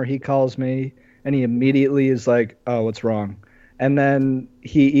him or he calls me, and he immediately is like, oh, what's wrong? And then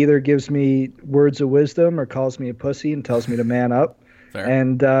he either gives me words of wisdom or calls me a pussy and tells me to man up. Fair.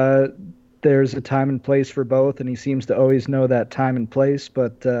 And there's a time and place for both, and he seems to always know that time and place.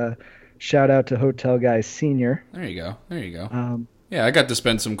 But shout out to Hotel Guy Senior. There you go. Yeah, I got to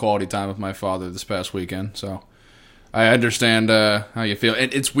spend some quality time with my father this past weekend, so I understand how you feel.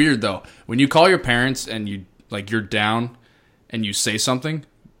 And it's weird, though. When you call your parents and you're down and you say something,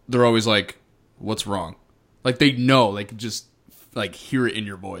 they're always like, what's wrong? Like, they know, just hear it in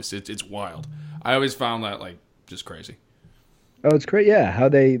your voice. It's wild. I always found that, just crazy. Oh, it's great. Yeah, how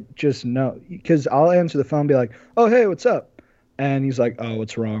they just know. Because I'll answer the phone and be like, oh, hey, what's up? And he's like, oh,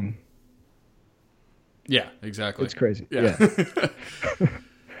 what's wrong? Yeah, exactly. It's crazy. Yeah.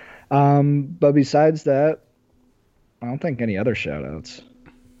 But besides that, I don't think any other shout-outs.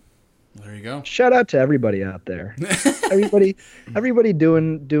 There you go. Shout out to everybody out there. everybody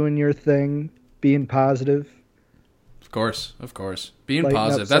doing your thing, being positive. Of course. Being Lighten up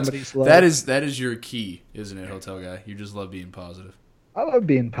positive. somebody's load. That is your key, isn't it, Hotel Guy? You just love being positive. I love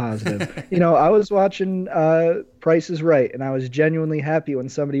being positive. I was watching Price is Right, and I was genuinely happy when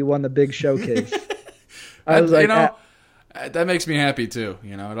somebody won the big showcase. I was like, that makes me happy too.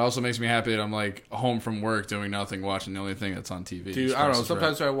 It also makes me happy that I'm home from work doing nothing, watching the only thing that's on TV. Dude, I don't know.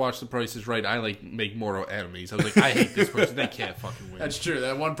 Sometimes when I watch The Price is Right, I make mortal enemies. I was like, I hate this person. They can't fucking win. That's true.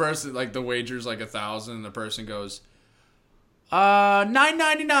 That one person, the wager's $1,000, and the person goes,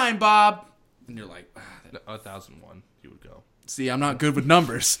 $9.99, Bob. And you're like, 1,001, you would go. See, I'm not good with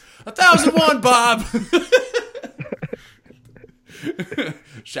numbers. 1,001, Bob.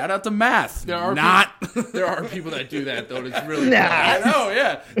 Shout out to math. There are people that do that, though. And it's really I know,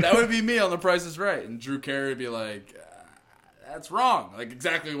 yeah. That would be me on The Price is Right. And Drew Carey would be like, That's wrong. Like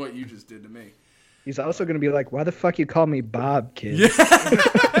exactly what you just did to me. He's also going to be like, why the fuck you call me Bob, kid?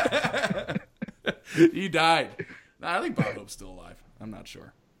 Yeah. He died. Nah, I think Bob Hope's still alive. I'm not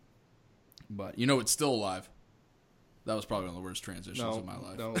sure. But you know it's still alive. That was probably one of the worst transitions of my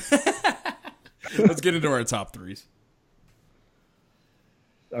life. No. Let's get into our top threes.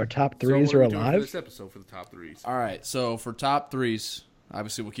 Our top So threes what are we doing for alive? this episode for the top threes. All right, so for top threes,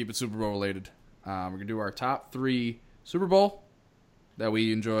 obviously we'll keep it Super Bowl related. We're going to do our top 3 Super Bowl that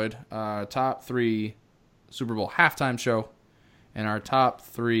we enjoyed, top 3 Super Bowl halftime show, and our top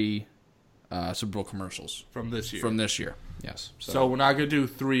 3 Super Bowl commercials. From this year. From this year, yes. So we're not going to do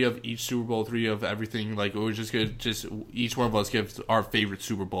 3 of each Super Bowl, 3 of everything. Like, we're just going to each one of us give our favorite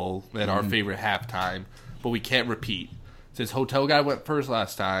Super Bowl and our favorite halftime. But we can't repeat. Since Hotel Guy went first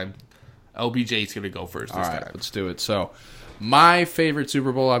last time, LBJ's going to go first this time. Let's do it. So, my favorite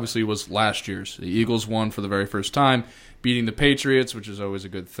Super Bowl obviously was last year's. The Eagles won for the very first time, beating the Patriots, which is always a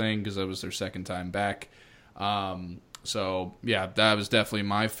good thing because that was their second time back. So, yeah, that was definitely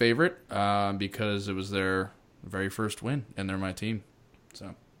my favorite because it was their very first win, and they're my team.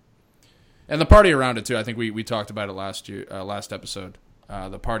 So, and the party around it, too. I think we talked about it last episode.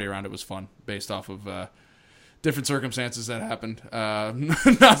 The party around it was fun based off of different circumstances that happened.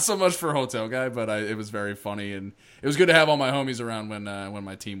 Not so much for Hotel Guy, but it was very funny, and it was good to have all my homies around when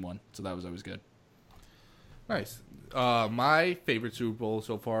my team won. So that was always good. Nice. My favorite Super Bowl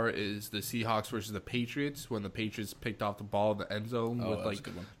so far is the Seahawks versus the Patriots, when the Patriots picked off the ball in the end zone with that was a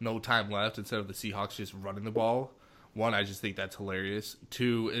good one. no time left instead of the Seahawks just running the ball. 1, I just think that's hilarious.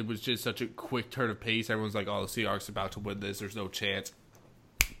 2, it was just such a quick turn of pace. Everyone's like, oh, the Seahawks are about to win this. There's no chance.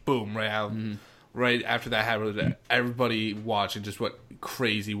 Boom, right out. Right after that happened, everybody watching just went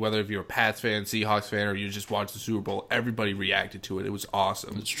crazy. Whether if you're a Pats fan, Seahawks fan, or you just watched the Super Bowl, everybody reacted to it. It was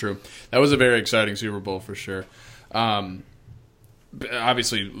awesome. It's true. That was a very exciting Super Bowl for sure.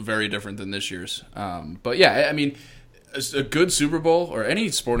 Obviously, very different than this year's. But yeah, I mean, a good Super Bowl or any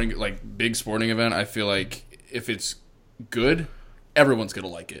sporting, like big sporting event, I feel like if it's good, everyone's gonna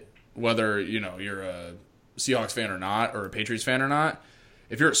like it. Whether you're a Seahawks fan or not, or a Patriots fan or not.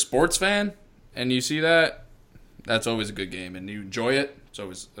 If you're a sports fan and you see that, that's always a good game, and you enjoy it. It's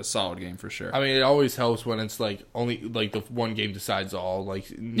always a solid game for sure. I mean, it always helps when it's like only like the one game decides all.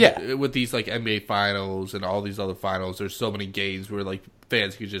 Like, yeah, with these like NBA finals and all these other finals, there's so many games where like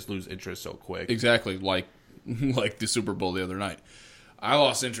fans could just lose interest so quick. Exactly, like the Super Bowl the other night. I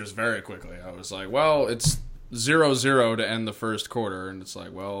lost interest very quickly. I was like, well, it's 0-0 to end the first quarter, and it's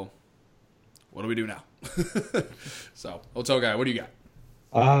like, well, what do we do now? So, Hotel Guy, what do you got?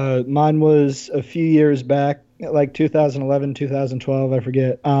 Mine was a few years back, like 2011, 2012, I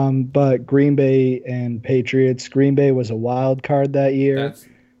forget. But Green Bay and Patriots. Green Bay was a wild card that year.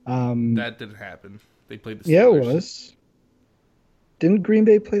 That didn't happen. They played the Steelers. Yeah, it was. Didn't Green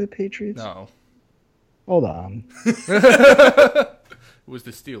Bay play the Patriots? No. Hold on. It was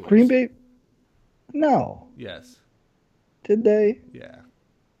the Steelers. Green Bay? No. Yes. Did they? Yeah.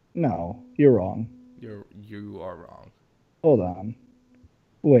 No, you're wrong. You are wrong. Hold on.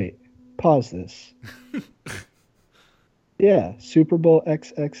 Wait. Pause this. Yeah, Super Bowl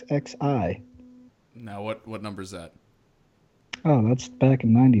XXXI. Now, what number is that? Oh, that's back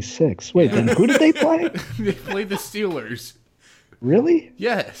in 96. Wait, then who did they play? They played the Steelers. Really?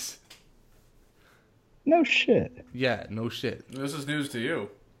 Yes. No shit. Yeah, no shit. This is news to you,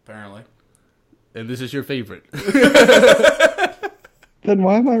 apparently. And this is your favorite. Then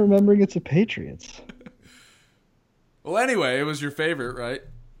why am I remembering it's a Patriots? Well, anyway, it was your favorite, right?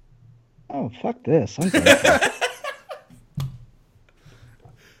 Oh, fuck this. I'm grateful.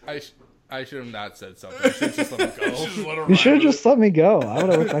 I should have not said something. I should just let me go. You should have just let me go. I would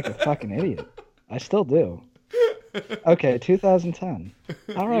have looked like a fucking idiot. I still do. Okay, 2010.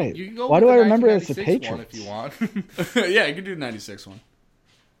 All right. You can go Why with do the I remember it's the 1996 one Patriots? if you want. Yeah, you can do the 96 one.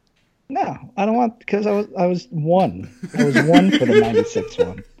 No, I don't want, because I was one. I was one for the 96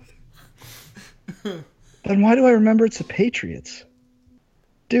 one. Then why do I remember it's the Patriots?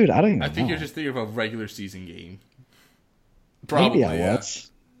 Dude, I don't even know. I think you're just thinking of a regular season game. Probably, Maybe I was.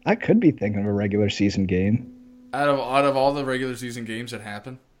 I could be thinking of a regular season game. Out of all the regular season games that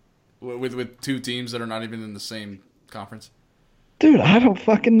happen, with two teams that are not even in the same conference. Dude, I don't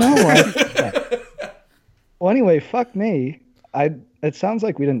fucking know. Well, anyway, fuck me. It sounds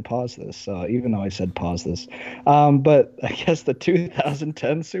like we didn't pause this, even though I said pause this. But I guess the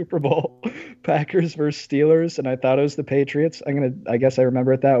 2010 Super Bowl, Packers versus Steelers, and I thought it was the Patriots. I guess I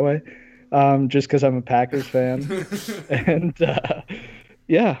remember it that way, just because I'm a Packers fan. And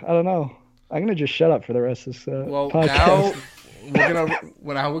yeah, I don't know. I'm gonna just shut up for the rest of this podcast.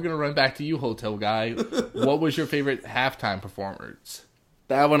 we're gonna run back to you, hotel guy. What was your favorite halftime performance?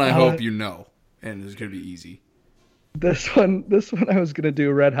 That one I hope you know, and it's gonna be easy. This one I was gonna do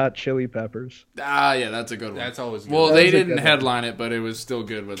Red Hot Chili Peppers. Ah, yeah, that's a good one. That's always good. Well, That they was a didn't good headline it, but it was still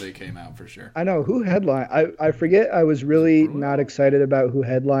good when they came out for sure. I know who headlined. I forget. I was really not excited about who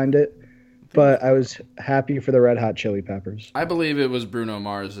headlined it, but I was happy for the Red Hot Chili Peppers. I believe it was Bruno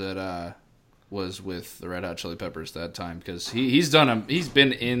Mars that was with the Red Hot Chili Peppers that time because he's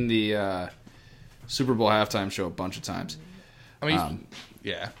been in the Super Bowl halftime show a bunch of times. I mean,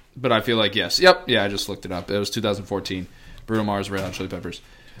 yeah. But I feel like yes, yep, yeah. I just looked it up. It was 2014. Bruno Mars, Red Hot Chili Peppers.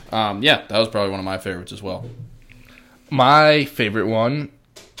 Yeah, that was probably one of my favorites as well. My favorite one.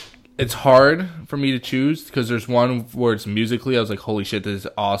 It's hard for me to choose because there's one where it's musically, I was like, holy shit, this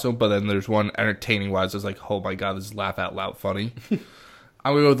is awesome. But then there's one entertaining wise, I was like, oh my god, this is laugh out loud funny.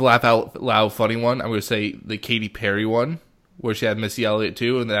 I'm going to go with the laugh out loud funny one. I'm going to say the Katy Perry one, where she had Missy Elliott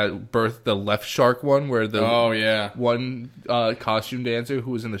too, and that birthed the Left Shark one, where the one costume dancer who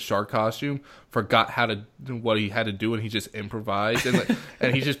was in the shark costume forgot what he had to do, and he just improvised, and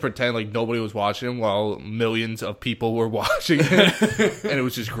and he just pretended like nobody was watching him while millions of people were watching him, and it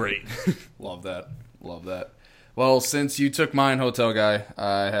was just great. Love that. Well, since you took mine, hotel guy,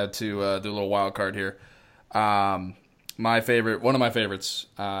 I had to do a little wild card here. One of my favorites,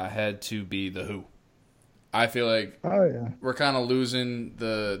 had to be The Who. I feel like we're kind of losing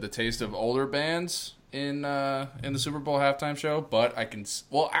the taste of older bands in the Super Bowl halftime show, but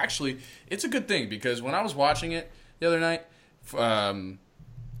actually, it's a good thing because when I was watching it the other night for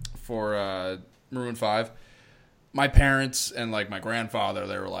Maroon 5, my parents and like my grandfather,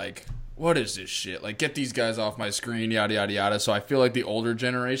 they were like, "What is this shit? Like, get these guys off my screen, yada yada yada." So I feel like the older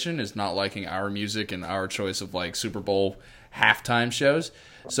generation is not liking our music and our choice of like Super Bowl halftime shows.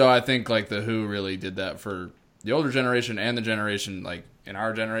 So I think like the Who really did that for the older generation and the generation like in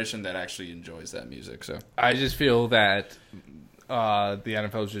our generation that actually enjoys that music. So I just feel that the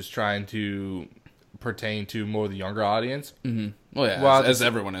NFL is just trying to pertain to more the younger audience. Mm-hmm. Well, yeah, as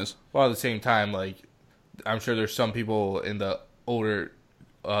everyone is. While at the same time, like I'm sure there's some people in the older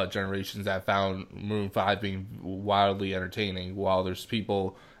generations that found Maroon 5 being wildly entertaining, while there's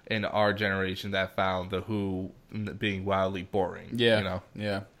people in our generation that found the Who being wildly boring. Yeah, you know?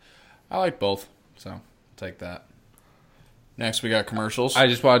 Yeah. I like both, so I'll take that. Next, we got commercials. I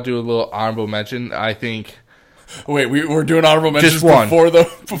just want to do a little honorable mention. I think. Wait, we're doing honorable mentions just one. for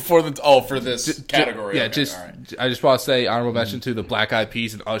this category. Yeah, okay, all right. I just want to say honorable mention to the Black Eyed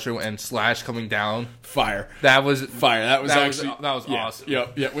Peas and Usher and Slash coming down. Fire. That was fire. That was awesome.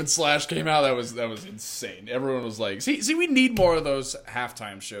 Yeah. When Slash came out, that was insane. Everyone was like, see, we need more of those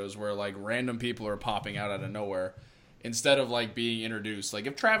halftime shows where like random people are popping out of nowhere instead of like being introduced. Like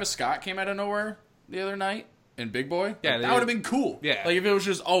if Travis Scott came out of nowhere the other night in Big Boy, that would have been cool. Yeah. Like if it was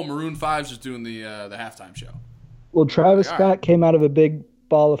just Maroon 5's just doing the halftime show. Well, Travis Scott came out of a big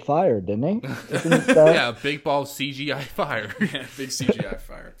ball of fire, didn't he? Yeah, big ball CGI fire. Yeah, big CGI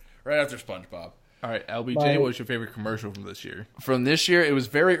fire. Right after SpongeBob. All right, LBJ, what's your favorite commercial from this year? From this year, it was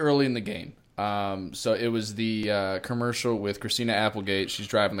very early in the game. So it was the commercial with Christina Applegate. She's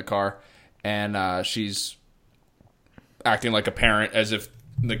driving the car, and she's acting like a parent as if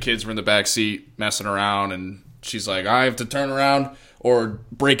the kids were in the back seat messing around, and she's like, I have to turn around or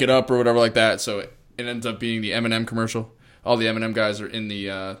break it up or whatever like that. So it ends up being the M&M commercial. All the M&M guys are in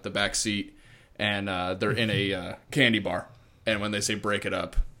the back seat, and they're in a candy bar. And when they say break it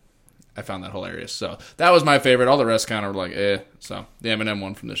up, I found that hilarious. So that was my favorite. All the rest kind of were like, eh. So the M&M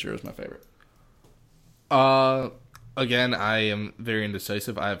one from this year was my favorite. Again, I am very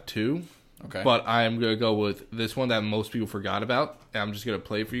indecisive. I have two. Okay. But I am going to go with this one that most people forgot about. And I'm just going to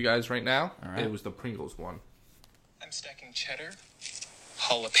play it for you guys right now. All right. It was the Pringles one. I'm stacking cheddar,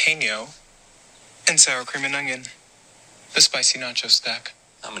 jalapeno, and sour cream and onion. The spicy nacho stack.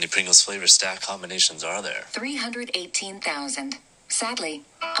 How many Pringles flavor stack combinations are there? 318,000. Sadly,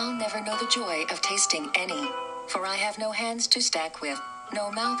 I'll never know the joy of tasting any. For I have no hands to stack with,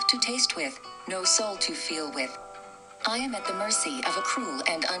 no mouth to taste with, no soul to feel with. I am at the mercy of a cruel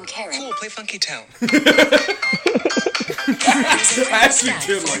and uncaring. Cool, play Funky Town. I actually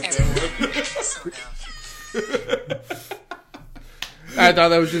did like that. I thought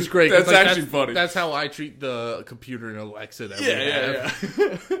that was just great. That's actually funny. That's how I treat the computer and Alexa that we have.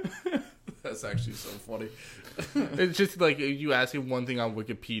 Yeah. That's actually so funny. It's just like you ask him one thing on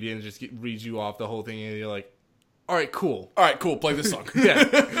Wikipedia and it just reads you off the whole thing, and you're like, all right, cool. Play this song. Yeah.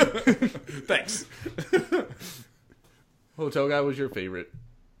 Thanks. Hotel Guy was your favorite.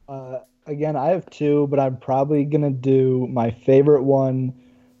 Again, I have two, but I'm probably going to do my favorite one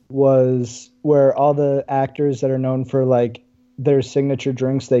was where all the actors that are known for like their signature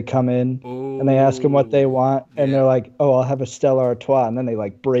drinks. They come in and they ask them what they want, and they're like, "Oh, I'll have a Stella Artois," and then they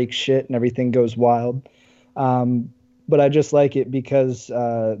like break shit and everything goes wild. But I just like it because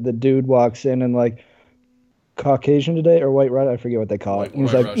the dude walks in and like, Caucasian today or White Russian, I forget what they call it. And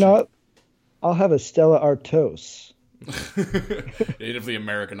he's like, Russian. "No, I'll have a Stella Artois." They definitely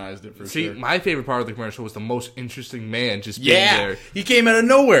Americanized it for sure. My favorite part of the commercial was the most interesting man just being there. He came out of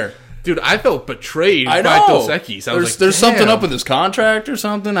nowhere. Dude, I felt betrayed I by know. Dos Equis. There's something up with his contract or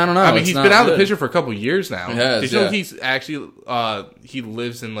something. I don't know. I mean, It's he's not been out of the good. picture for a couple years now. He has, Did you know yeah. he's actually he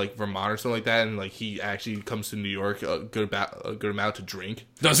lives in like Vermont or something like that, and like he actually comes to New York a good amount to drink.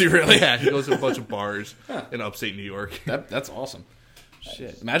 Does he really? Yeah, he goes to a bunch of bars in upstate New York. That's awesome.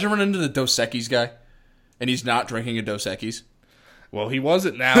 Shit. Imagine running into the Dos Equis guy, and he's not drinking a Dos Equis. Well, he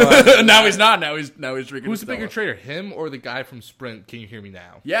wasn't now. Now he's not. Now he's drinking. Who's a the bigger Stella. trader, him or the guy from Sprint? Can you hear me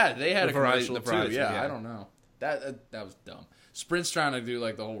now? Yeah, they had The a commercial Verizon, too. Yeah, yeah. I don't know. That was dumb. Sprint's trying to do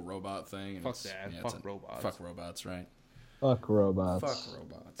like the whole robot thing. And Fuck it's- that. yeah, Fuck it's robots. Fuck robots, right? Fuck robots. Fuck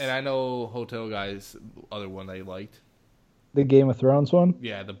robots. And I know Hotel Guy's other one that he liked. The Game of Thrones one,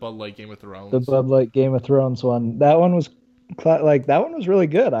 Yeah, the Bud Light Game of Thrones. the Bud Light Game of Thrones one. That one was that one was really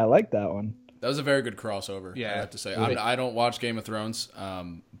good. I like that one. That was a very good crossover. Yeah. I have to say. I don't watch Game of Thrones,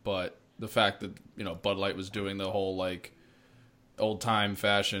 but the fact that Bud Light was doing the whole like old time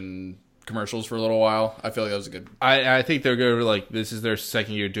fashion commercials for a little while, I feel like that was a good. I think they're gonna like this is their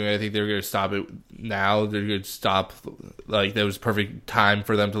second year doing it. I think they're gonna stop it now. They're gonna stop like that was perfect time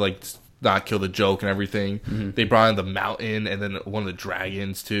for them to like not kill the joke and everything. Mm-hmm. They brought in the mountain and then one of the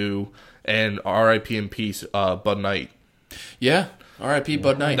dragons too. And R.I.P. in peace, Bud Knight. Yeah. R.I.P.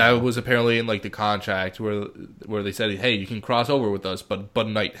 Bud Knight. That was apparently in like the contract where they said, "Hey, you can cross over with us, but Bud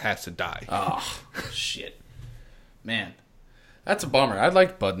Knight has to die." Oh, shit. Man. That's a bummer. I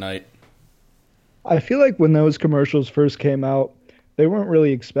liked Bud Knight. I feel like when those commercials first came out, they weren't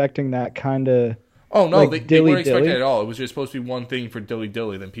really expecting that kind of. Oh no, like they Dilly weren't expecting Dilly? it at all. It was just supposed to be one thing for Dilly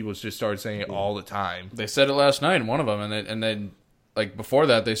Dilly. Then people just started saying it all the time. They said it last night in one of them, and then like before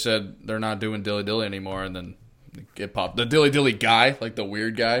that they said they're not doing Dilly Dilly anymore, and then it popped. The Dilly Dilly guy, like the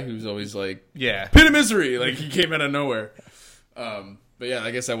weird guy who's always like, Yeah, pit of misery, like he came out of nowhere. But yeah,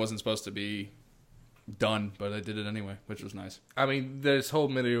 I guess that wasn't supposed to be done, but I did it anyway, which was nice. I mean, this whole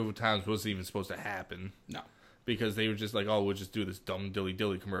medieval times wasn't even supposed to happen No. because they were just like, "Oh, we'll just do this dumb Dilly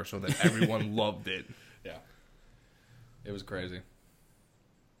Dilly commercial," and then everyone loved it. Yeah. It was crazy.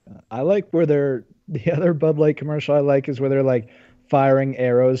 I like where the other Bud Light commercial I like is where they're like firing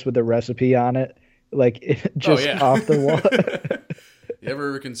arrows with the recipe on it, like just yeah. off the wall. You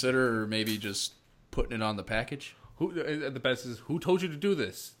ever consider maybe just putting it on the package? Who the best is? Who told you to do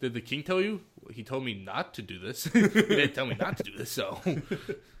this? Did the king tell you? He told me not to do this. He didn't tell me not to do this. So, Do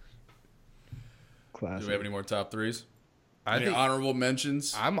Classic. we have any more top threes? I Any think honorable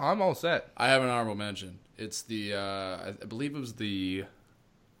mentions? I'm all set. I have an honorable mention. It's the I believe it was the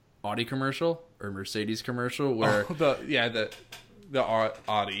Audi commercial or Mercedes commercial where the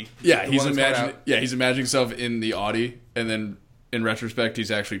Audi. yeah, The he's one that's coming out. he's imagining himself in the Audi, and then in retrospect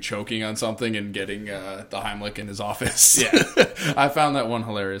he's actually choking on something and getting the Heimlich in his office. Yeah. I found that one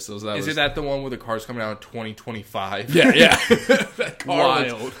hilarious. So that Is was, it that the one where the car's coming out in 2025? Yeah, yeah.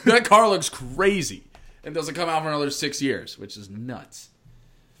 Wild. That car looks crazy, and doesn't come out for another 6 years, which is nuts.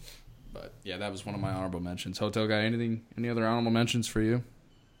 But yeah, that was one of my honorable mentions. Hotel Guy, any other honorable mentions for you?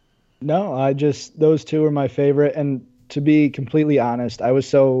 No, those two are my favorite. And to be completely honest, I was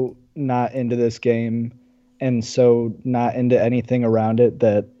so not into this game and so not into anything around it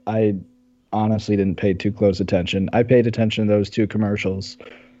that I honestly didn't pay too close attention. I paid attention to those two commercials.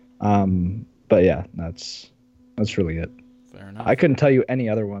 But yeah, that's really it. Fair enough. I couldn't tell you any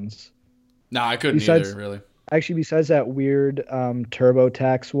other ones. No, I couldn't Besides- either, really. Actually, besides that weird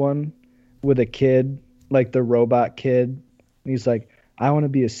TurboTax one with a kid, like the robot kid, and he's like, I want to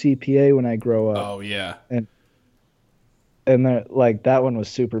be a CPA when I grow up. Oh, yeah. And like that one was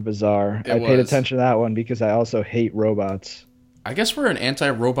super bizarre. It I paid was. attention to that one because I also hate robots. I guess we're an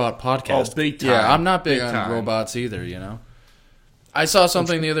anti-robot podcast. Oh, big time. Yeah, I'm not big, Big on time. robots either, you know? I saw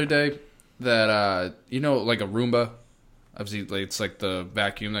something the other day that, like a Roomba. Obviously, like, it's like the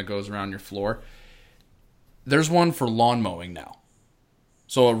vacuum that goes around your floor. There's one for lawn mowing now.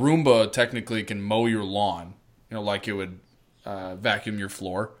 So a Roomba technically can mow your lawn, like it would vacuum your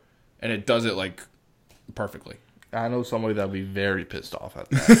floor. And it does it, like, perfectly. I know somebody that'll be very pissed off at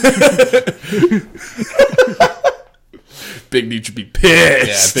that. Big Neat should be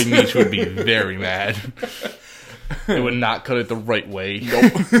pissed. Yeah, Big Niche would be very mad. It would not cut it the right way.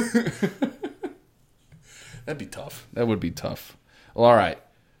 Nope. That'd be tough. That would be tough. Well, all right.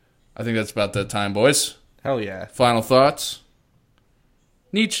 I think that's about that time, boys. Hell yeah. Final thoughts?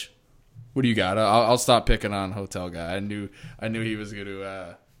 Nietzsche, what do you got? I'll stop picking on Hotel Guy. I knew he was going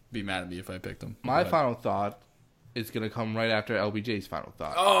to be mad at me if I picked him. My final thought is going to come right after LBJ's final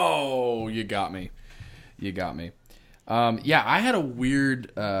thought. Oh, you got me. Yeah, I had a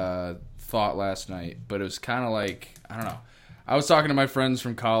weird thought last night, but it was kind of like, I don't know. I was talking to my friends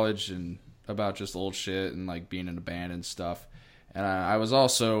from college and about just old shit and like being in a band and stuff. And I was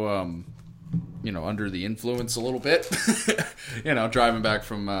also, under the influence a little bit, driving back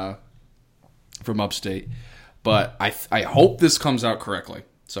from upstate. But I hope this comes out correctly.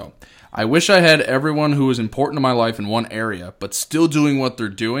 So I wish I had everyone who was important to my life in one area, but still doing what they're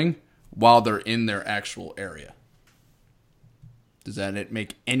doing while they're in their actual area. Does that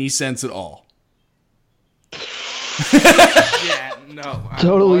make any sense at all? Yeah, no.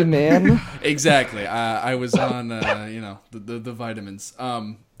 Totally, man. Exactly. I was on, the vitamins.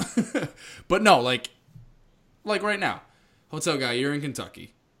 But no, like right now, Hotel Guy, you're in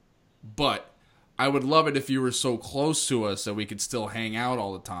Kentucky. But I would love it if you were so close to us that we could still hang out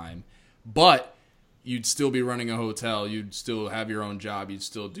all the time. But you'd still be running a hotel. You'd still have your own job. You'd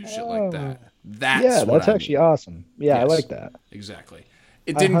still do shit like that. That's actually awesome. Yeah, yes, I like that. Exactly.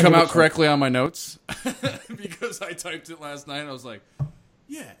 It didn't 100%. Come out correctly on my notes because I typed it last night. And I was like,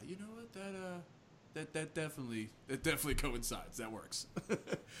 yeah, you know what? That definitely coincides. That works.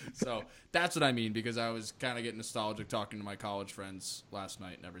 So that's what I mean, because I was kind of getting nostalgic talking to my college friends last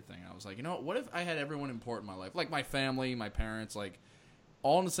night and everything. I was like, you know what if I had everyone important in my life, like my family, my parents, like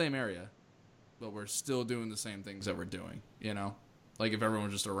all in the same area, but we're still doing the same things that we're doing, like if everyone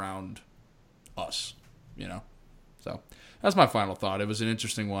was just around us, so that's my final thought. It was an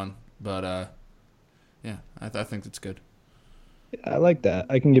interesting one, but I think it's good. I like that.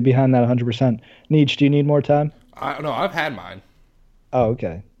 I can get behind that 100%. Nietzsche, do you need more time? No, I've had mine. Oh,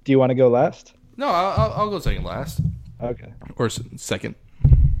 okay. Do you want to go last? No, I'll go second last. Okay. Or second.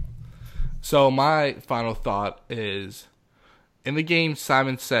 So my final thought is, in the game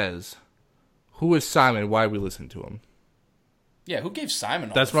Simon Says, who is Simon? Why we listen to him? Yeah, who gave Simon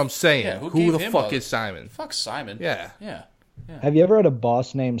all That's what I'm saying. Yeah, who the fuck is Simon? Fuck Simon. Yeah. Have you ever had a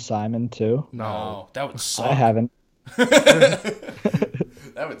boss named Simon, too? No. That would suck. I haven't.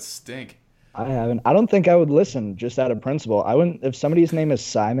 That would stink. I haven't. I don't think I would listen just out of principle. I wouldn't. If somebody's name is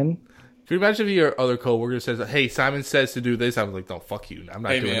Simon. Can you imagine if your other coworker says, "Hey, Simon says to do this"? I'm like, "No, fuck you. I'm not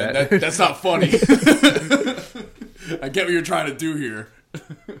doing that." That's not funny. I get what you're trying to do here.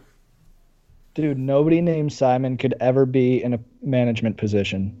 Dude, nobody named Simon could ever be in a management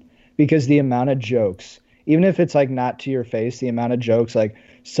position, because the amount of jokes, even if it's like not to your face, the amount of jokes like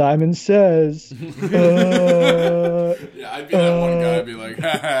Simon Says. Yeah, I'd be that one guy. I'd be like,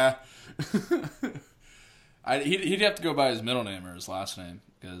 ha ha. He'd have to go by his middle name or his last name,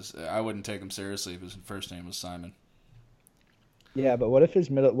 because I wouldn't take him seriously if his first name was Simon. Yeah, but what if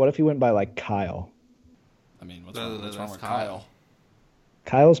he went by like Kyle? I mean, what's wrong with Kyle?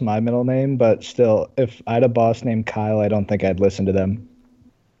 Kyle's my middle name, but still, if I had a boss named Kyle, I don't think I'd listen to them.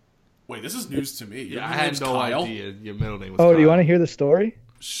 Wait, this is news to me. Yeah, I had no idea your middle name was Kyle. Kyle. Do you want to hear the story?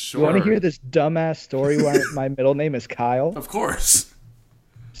 Sure. You want to hear this dumbass story where my middle name is Kyle? Of course.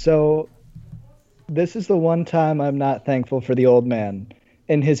 So, this is the one time I'm not thankful for the old man.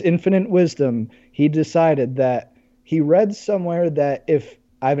 In his infinite wisdom, he decided that he read somewhere that if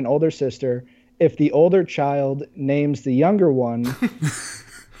I have an older sister, if the older child names the younger one,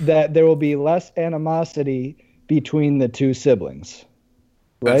 that there will be less animosity between the two siblings.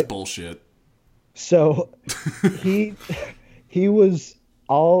 Right? That's bullshit. So he was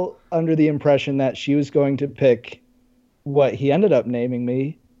all under the impression that she was going to pick what he ended up naming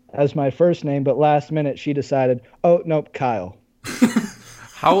me as my first name, but last minute she decided, oh, nope, Kyle.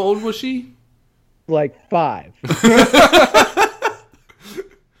 How old was she? Like 5.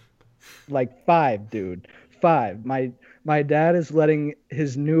 Like 5, dude. 5. My dad is letting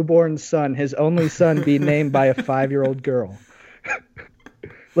his newborn son, his only son, be named by a 5-year-old girl.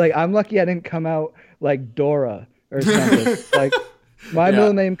 Like, I'm lucky I didn't come out like Dora or something. Like, my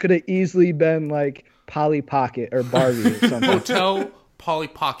middle name could have easily been like Polly Pocket or Barbie or something. Hotel Polly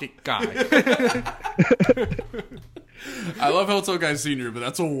Pocket Guy. I love Hotel Guy Senior, but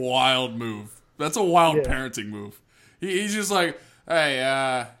that's a wild move. That's a wild parenting move. He's just like,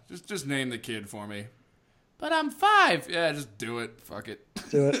 hey, just name the kid for me. But I'm 5. Yeah, just do it. Fuck it.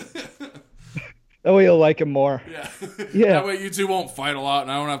 Do it. That way you'll like him more. Yeah. Yeah. That way you two won't fight a lot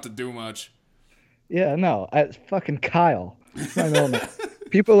and I don't have to do much. Yeah, no. It's fucking Kyle. That's my middle name.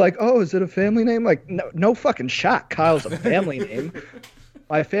 People are like, oh, is it a family name? Like, no fucking shot. Kyle's a family name.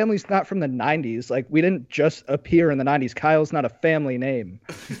 My family's not from the 90s. Like, we didn't just appear in the 90s. Kyle's not a family name.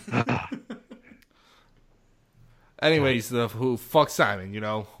 Anyways, fuck Simon,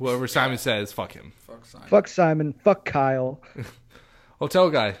 whoever Simon says, fuck him. Fuck Simon. Fuck Kyle. Hotel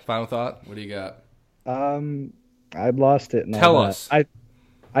guy, final thought. What do you got? I've lost it. Tell us.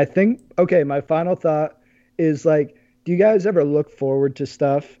 I think, okay, my final thought is like, do you guys ever look forward to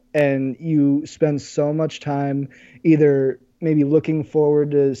stuff and you spend so much time either maybe looking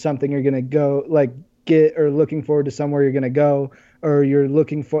forward to something you're going to go, like get, or looking forward to somewhere you're going to go, or you're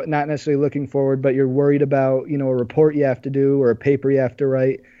not necessarily looking forward, but you're worried about, a report you have to do or a paper you have to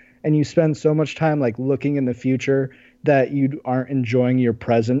write. And you spend so much time like looking in the future that you aren't enjoying your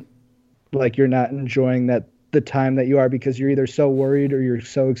present. Like you're not enjoying the time that you are because you're either so worried or you're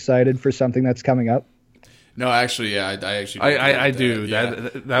so excited for something that's coming up. No, actually, yeah, I actually do.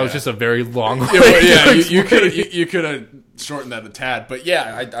 That was just a very long way. Yeah, you could have shortened that a tad, but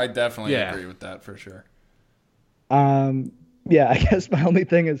yeah, I definitely agree with that for sure. Yeah, I guess my only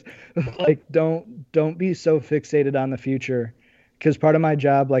thing is like don't be so fixated on the future, because part of my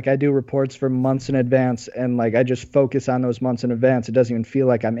job, like I do reports for months in advance, and like I just focus on those months in advance. It doesn't even feel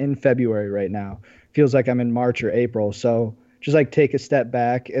like I'm in February right now. It feels like I'm in March or April. So just like take a step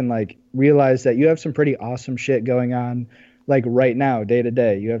back and like realize that you have some pretty awesome shit going on, like right now, day to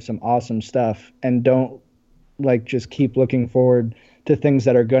day. You have some awesome stuff, and don't like just keep looking forward to things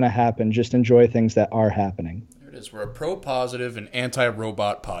that are going to happen. Just enjoy things that are happening. There it is. We're a pro-positive and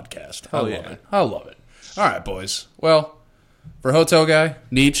anti-robot podcast. I love it. All right, boys. Well, for Hotel Guy,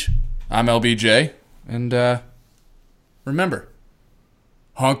 Nietzsche, I'm LBJ, and remember,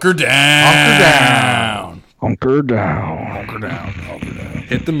 hunker down. Hunker down. Hunker down. Hunker down.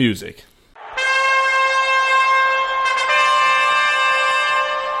 Hit the music.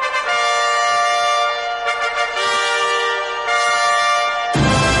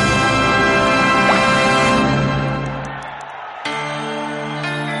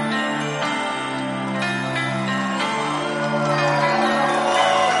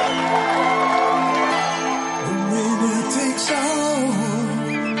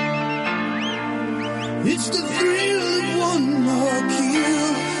 It's the thrill of one more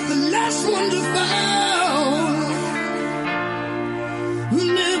kill, the last one to fall. Who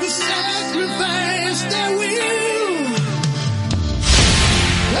never sacrifice their will.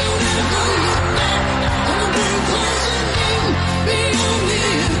 Don't ever look back, I'm getting closer in, beyond the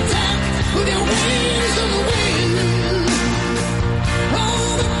attack with your wings of the wind. All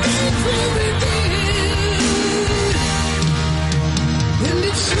the faith will begin, and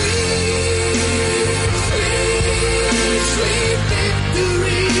it's sweet.